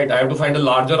 Right, I have to find a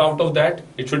larger out of that.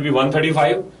 It should be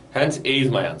 135. Hence A is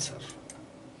my answer.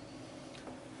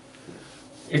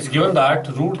 It's given that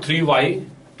root 3y.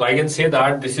 So I can say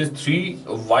that this is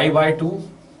 3y by 2,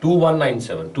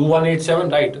 2197, 2187.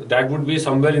 Right, that would be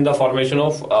somewhere in the formation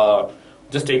of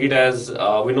just take it as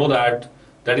we know that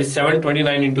is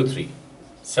 729 into 3.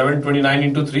 729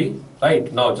 into 3,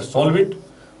 right? Now just solve it.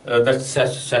 That's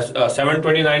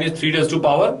 729 is 3 raised to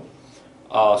power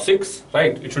 6,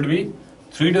 right? It should be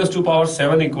 3 raised to power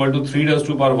 7 equal to 3 raised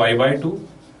to power y by 2.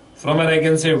 From where I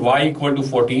can say y equal to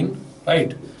 14,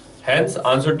 right? Hence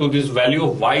answer to this value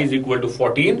of y is equal to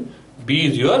 14. B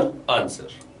is your answer.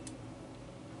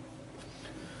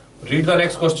 Read the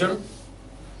next question.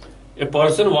 A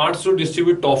person wants to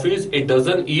distribute toffees a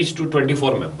dozen each to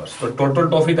 24 members. So total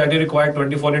toffee that is required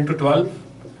 24 into 12,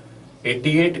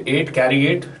 88, 8 carry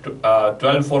 8,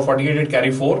 12, 4, 48, 8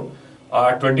 carry 4,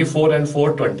 24 and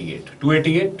 4, 28,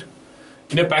 288.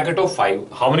 In a packet of 5,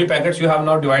 how many packets you have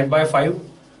now? Divide by 5.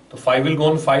 So 5 will go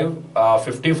on 5,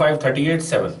 55, 38,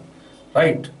 7.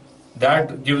 Right?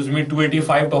 That gives me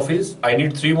 285 toffees. I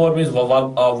need 3 more, means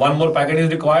one more packet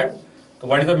is required. So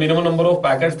what is the minimum number of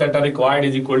packets that are required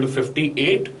is equal to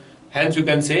 58. Hence you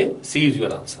can say C is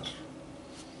your answer.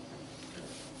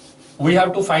 We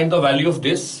have to find the value of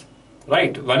this.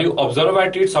 Right? When you observe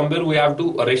at it somewhere, we have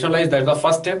to rationalize. That's the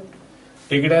first step.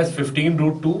 Take it as 15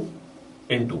 root 2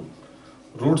 into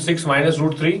root 6 minus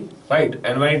root 3, right?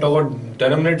 And when it over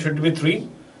denominator should be 3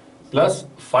 plus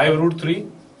 5 root 3,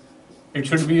 it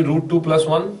should be root 2 plus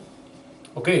 1.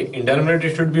 Okay, in denominator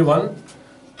it should be 1,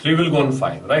 3 will go on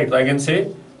 5, right? So I can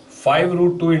say 5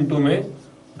 root 2 into me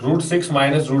root 6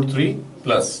 minus root 3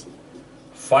 plus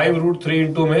 5 root 3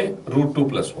 into me root 2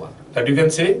 plus 1. That you can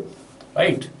say,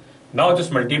 right? Now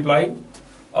just multiply.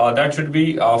 That should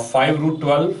be 5 root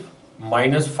 12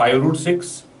 minus 5 root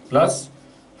 6 plus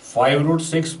 5 root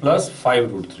 6 plus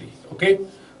 5 root 3. Okay,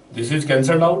 this is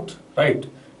cancelled out, right?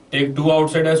 Take 2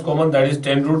 outside as common, that is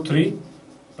 10 root 3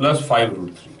 plus 5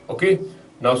 root 3. Okay,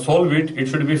 now solve it. It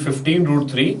should be 15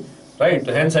 root 3, right?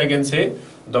 Hence I can say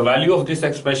the value of this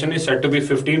expression is said to be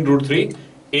 15 root 3.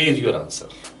 A is your answer.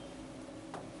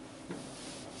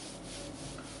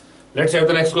 Let's have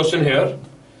the next question here.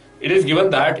 It is given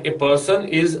that a person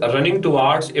is running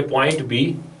towards a point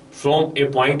B from a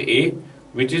point A,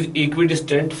 which is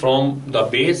equidistant from the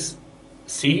base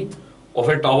C of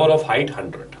a tower of height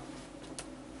 100.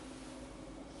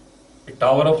 A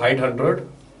tower of height 100,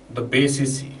 the base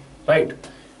is C, right?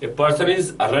 A person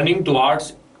is running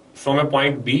towards from a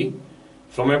point B,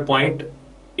 from a point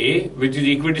A, which is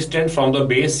equidistant from the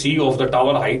base C of the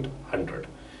tower height 100.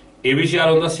 ABC are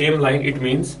on the same line. It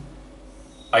means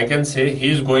I can say he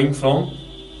is going from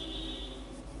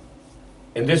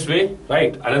in this way,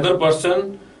 right? Another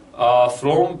person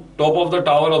from top of the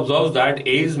tower observes that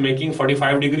A is making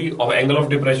 45 degree of angle of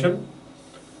depression.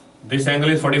 This angle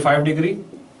is 45 degree,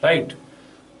 right?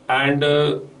 And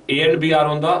A and B are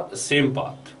on the same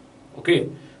path. Okay.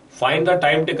 Find the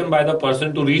time taken by the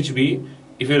person to reach B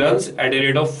if he runs at a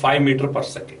rate of 5 meter per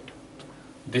second.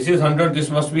 This is 100, this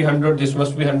must be 100, this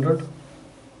must be 100.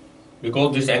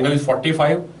 Because this angle is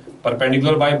 45,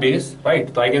 perpendicular by base,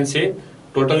 right? So I can say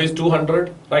total is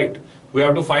 200, right? We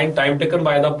have to find time taken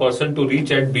by the person to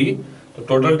reach at B. The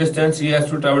total distance he has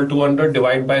to travel 200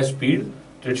 divided by speed.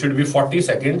 It should be 40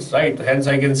 seconds, right? Hence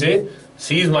I can say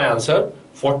C is my answer.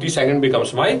 40 seconds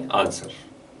becomes my answer.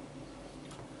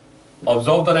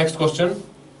 Observe the next question.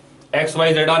 X,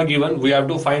 Y, Z are given. We have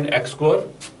to find X square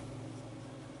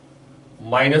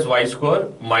minus Y square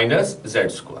minus Z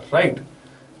square, right?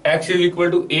 X is equal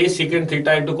to A secant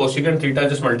theta into cosecant theta.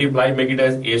 Just multiply, make it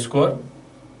as A square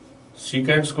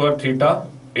secant square theta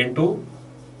into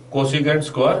cosecant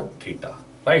square theta,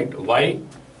 right? Y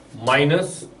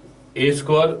minus A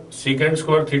square secant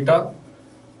square theta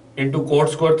into cot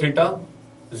square theta.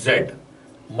 Z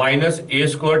minus A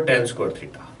square tan square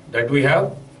theta. That we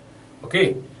have.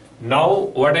 Okay. Now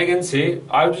what I can say,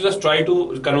 I will just try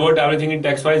to convert everything into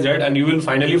X, Y, Z, and you will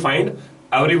finally find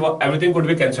everything could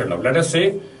be cancelled out. Let us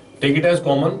say, take it as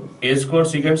common, A square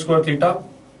secant square theta.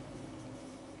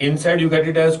 Inside you get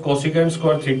it as cosecant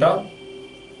square theta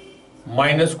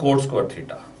minus cot square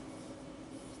theta,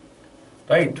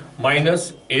 right?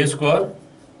 Minus A square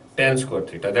tan square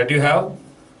theta. That you have.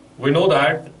 We know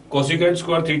that cosecant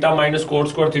square theta minus cot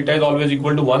square theta is always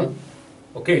equal to 1.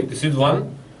 Okay, this is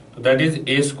 1. So that is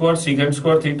A square secant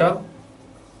square theta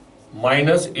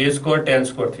minus A square tan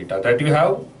square theta. That you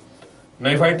have. Now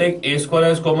if I take A square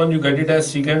as common, you get it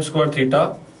as secant square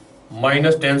theta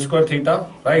minus tan square theta,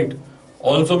 right?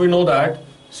 Also we know that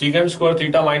secant square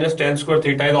theta minus tan square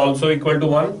theta is also equal to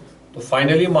 1. So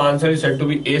finally my answer is said to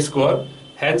be A square.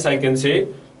 Hence I can say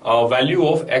value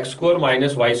of X square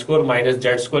minus Y square minus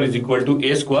Z square is equal to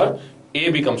A square.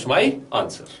 A becomes my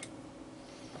answer.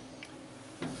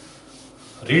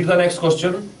 Read the next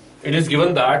question. It is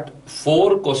given that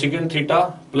 4 cosecant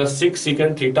theta plus 6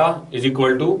 secant theta is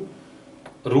equal to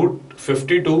root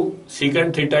 52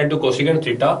 secant theta into cosecant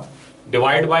theta.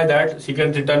 Divide by that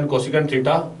secant theta and cosecant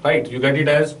theta, right? You get it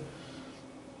as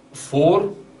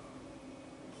 4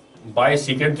 by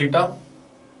secant theta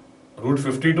root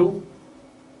 52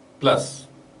 plus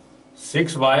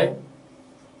 6 by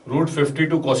root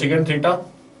 52 cosecant theta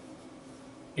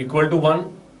equal to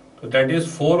 1. So that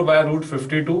is 4 by root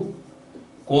 52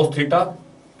 cos theta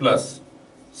plus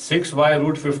 6 by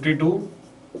root 52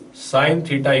 sin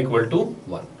theta equal to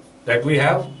 1. That we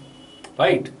have,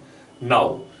 right?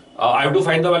 Now I have to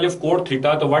find the value of cot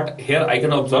theta. So what here I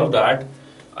can observe that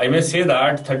I may say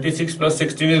that 36 plus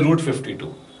 16 is root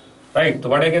 52. right? So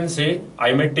what I can say,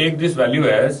 I may take this value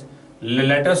as,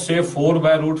 let us say 4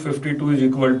 by root 52 is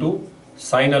equal to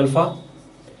sine alpha.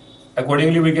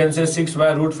 Accordingly, we can say 6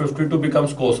 by root 52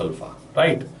 becomes cos alpha,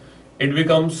 right? It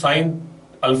becomes sine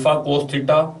alpha cos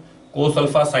theta, cos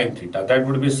alpha sine theta. That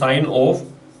would be sine of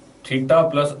theta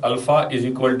plus alpha is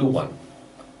equal to 1.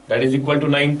 That is equal to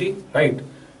 90, right?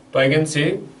 So I can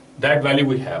say that value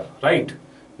we have, right?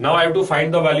 Now I have to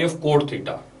find the value of cot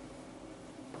theta.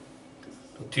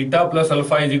 So theta plus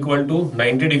alpha is equal to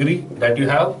 90 degree, that you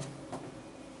have,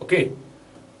 okay?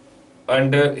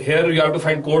 And here you have to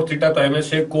find cot theta, so I may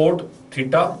say cot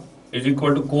theta is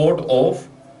equal to cot of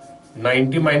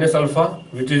 90 minus alpha,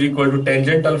 which is equal to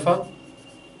tangent alpha,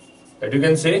 that you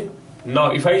can say.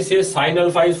 Now if I say sine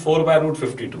alpha is 4 by root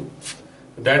 52,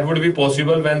 that would be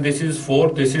possible when this is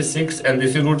 4, this is 6 and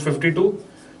this is root 52.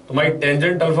 So my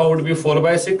tangent alpha would be 4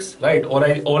 by 6, right?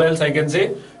 Or else I can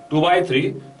say 2 by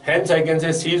 3. Hence I can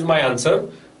say C is my answer.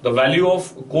 The value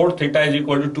of cot theta is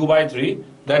equal to 2 by 3.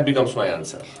 That becomes my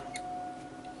answer.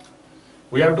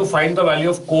 We have to find the value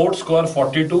of cot square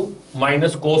 42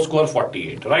 minus cos square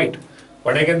 48, right?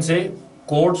 But I can say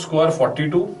cot square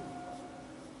 42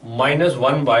 minus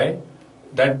 1 by,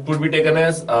 that would be taken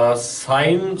as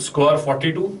sine square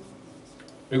 42,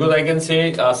 because I can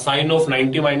say sine of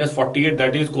 90 minus 48,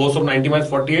 that is cos of 90 minus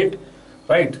 48,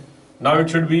 right? Now it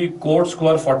should be cot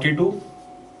square 42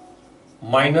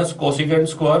 minus cosecant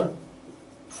square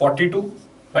 42,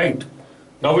 right?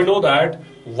 Now we know that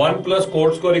 1 plus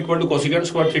cot square equal to cosecant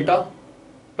square theta,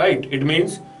 right? It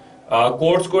means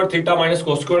cot square theta minus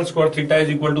cosecant square theta is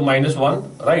equal to minus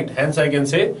 1, right? Hence I can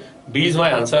say B is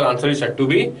my answer. Answer is said to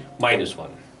be minus 1.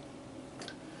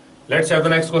 Let's have the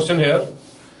next question here.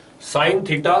 Sin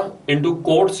theta into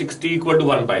cot 60 equal to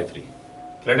 1 by 3.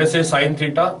 Let us say sin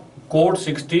theta cot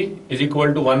 60 is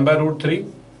equal to 1 by root 3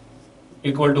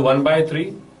 equal to 1 by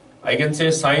 3. I can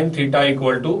say sin theta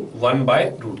equal to 1 by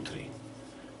root 3.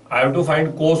 I have to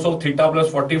find cos of theta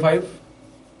plus 45.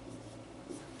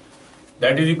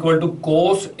 That is equal to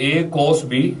cos A cos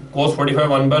B, cos 45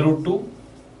 1 by root 2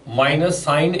 minus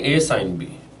sin A sin B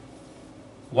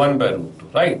 1 by root 2,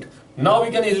 right? Now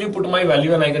we can easily put my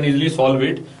value and I can easily solve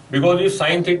it, because if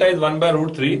sin theta is 1 by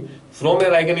root 3, from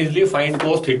here I can easily find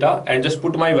cos theta and just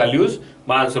put my values,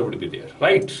 my answer would be there,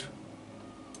 right?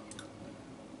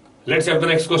 Let's have the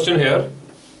next question here.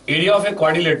 Area of a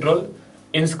quadrilateral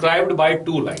inscribed by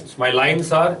two lines. My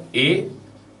lines are A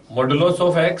modulus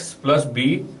of x plus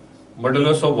B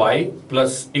modulus of y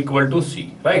plus equal to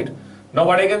C, right? Now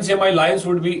what I can say, my lines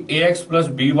would be ax plus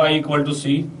by equal to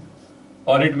C,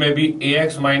 or it may be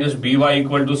ax minus by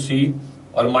equal to C,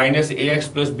 or minus ax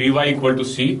plus by equal to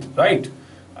C, right?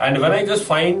 And when I just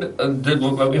find,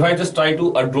 if I just try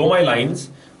to draw my lines,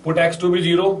 put x to be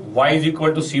 0, y is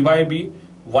equal to C by B,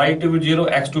 y to be 0,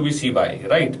 x to be C by A,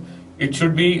 right? It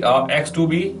should be x to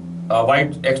be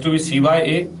C by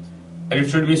A, and it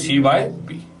should be C by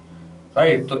B.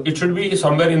 Right, so it should be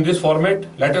somewhere in this format.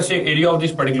 Let us say area of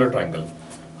this particular triangle,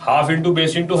 half into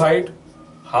base into height,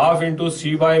 half into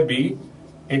C by B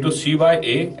into C by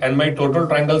A, and my total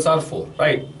triangles are 4,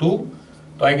 right? 2.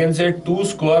 So I can say 2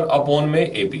 square upon my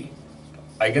AB.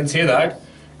 I can say that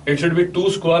it should be 2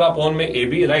 square upon my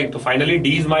AB, right? So finally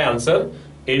D is my answer.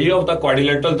 Area of the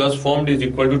quadrilateral thus formed is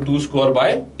equal to 2 square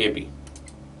by AB.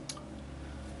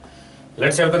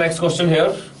 Let's have the next question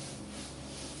here.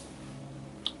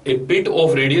 A pit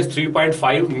of radius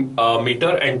 3.5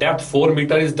 meter and depth 4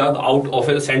 meter is dug out of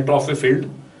the center of a field,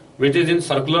 which is in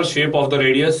circular shape of the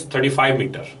radius 35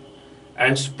 meter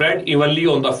and spread evenly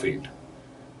on the field.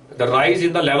 The rise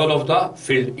in the level of the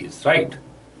field is, right?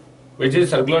 Which is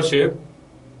circular shape,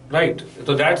 right?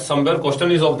 So that somewhere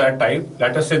question is of that type.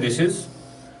 Let us say this is,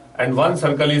 and one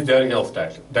circle is there of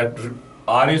that. That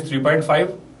R is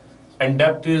 3.5 and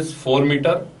depth is 4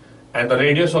 meter and the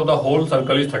radius of the whole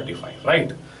circle is 35,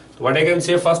 right? What I can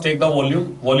say, first take the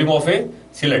volume of a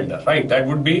cylinder, right? That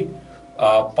would be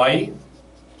pi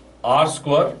r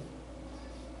square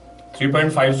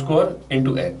 3.5 square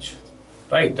into h,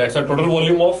 right? That's the total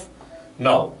volume of.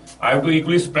 Now I have to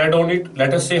equally spread on it.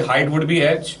 Let us say height would be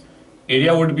h,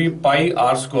 area would be pi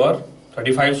r square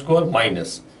 35 square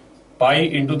minus pi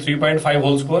into 3.5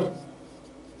 whole square.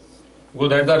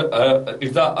 Because that's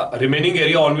it's the remaining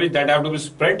area on which that have to be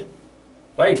spread,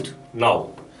 right?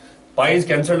 Now pi is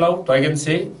cancelled out, so I can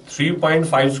say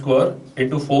 3.5 square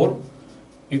into 4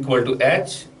 equal to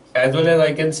h, as well as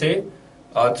I can say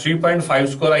 3.5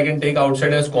 square I can take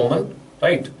outside as common,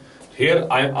 right? Here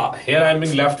I am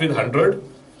being left with 100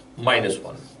 minus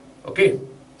 1, okay?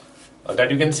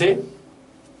 That you can say.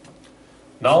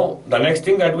 Now the next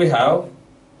thing that we have,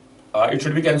 it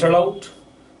should be cancelled out.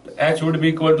 H would be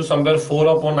equal to somewhere 4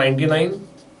 upon 99.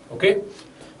 Okay,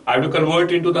 I have to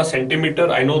convert into the centimeter.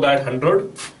 I know that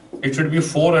 100. It should be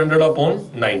 400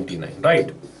 upon 99,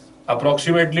 right?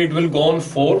 Approximately it will go on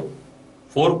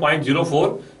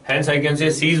 4.04. Hence I can say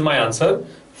C is my answer,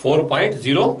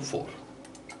 4.04.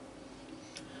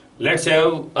 Let's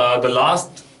have the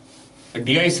last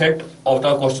DI set of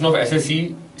the question of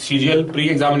SSC CGL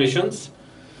pre-examinations.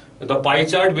 The pie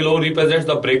chart below represents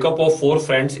the breakup of 4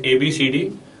 friends A, B, C,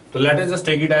 D. So let us just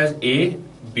take it as A,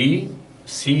 B,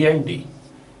 C and D.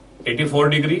 84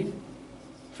 degree,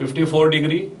 54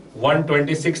 degree,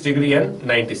 126 degree and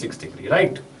 96 degree,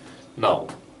 right? Now,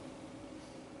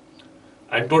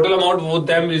 and total amount of both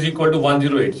them is equal to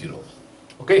 1080.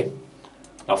 Okay.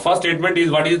 Now first statement is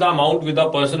what is the amount with the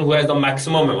person who has the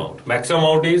maximum amount. Maximum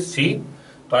amount is C.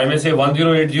 So I may say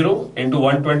 1080 into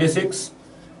 126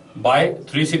 by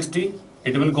 360.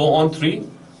 It will go on 3.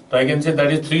 So I can say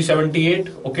that is 378.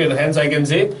 Okay, hence I can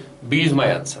say B is my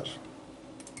answer.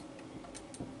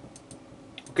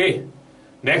 Okay.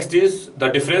 Next is the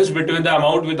difference between the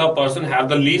amount with the person have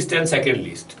the least and second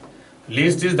least.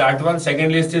 Least is that one,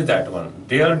 second least is that one.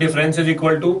 Their difference is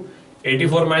equal to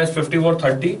 84 minus 54,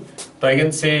 30. So I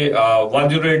can say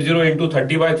 1080 into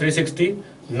 30 by 360.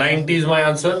 90 is my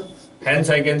answer. Hence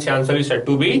I can say answer is said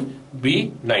to be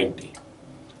B, 90.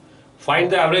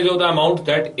 Find the average of the amount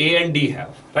that A and D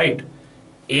have, right?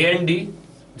 A and D,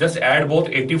 just add both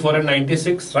 84 and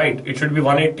 96, right? It should be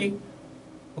 180.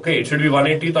 Okay, it should be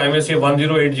 180. So I may say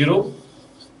 1080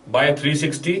 by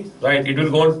 360, right? It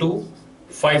will go on to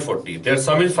 540. Their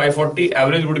sum is 540.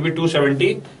 Average would be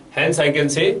 270. Hence I can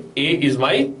say A is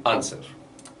my answer.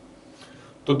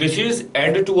 So this is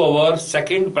added to our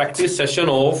second practice session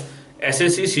of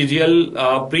SSC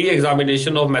CGL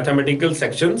pre-examination of mathematical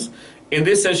sections. In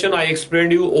this session, I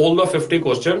explained you all the 50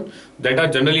 questions that are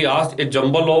generally asked, a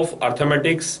jumble of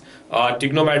arithmetics,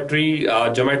 trigonometry,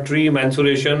 geometry,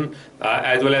 mensuration,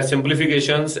 as well as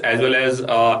simplifications, as well as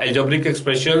algebraic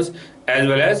expressions, as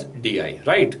well as DI,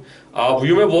 right?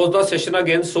 You may watch the session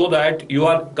again so that you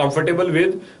are comfortable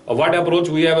with what approach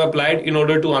we have applied in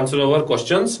order to answer our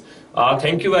questions.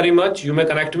 Thank you very much. You may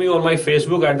connect me on my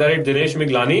Facebook at @Dinesh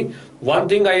Miglani. One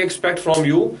thing I expect from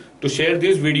you to share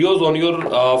these videos on your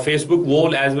Facebook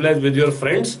wall as well as with your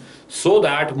friends so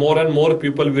that more and more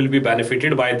people will be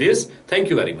benefited by this. Thank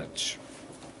you very much.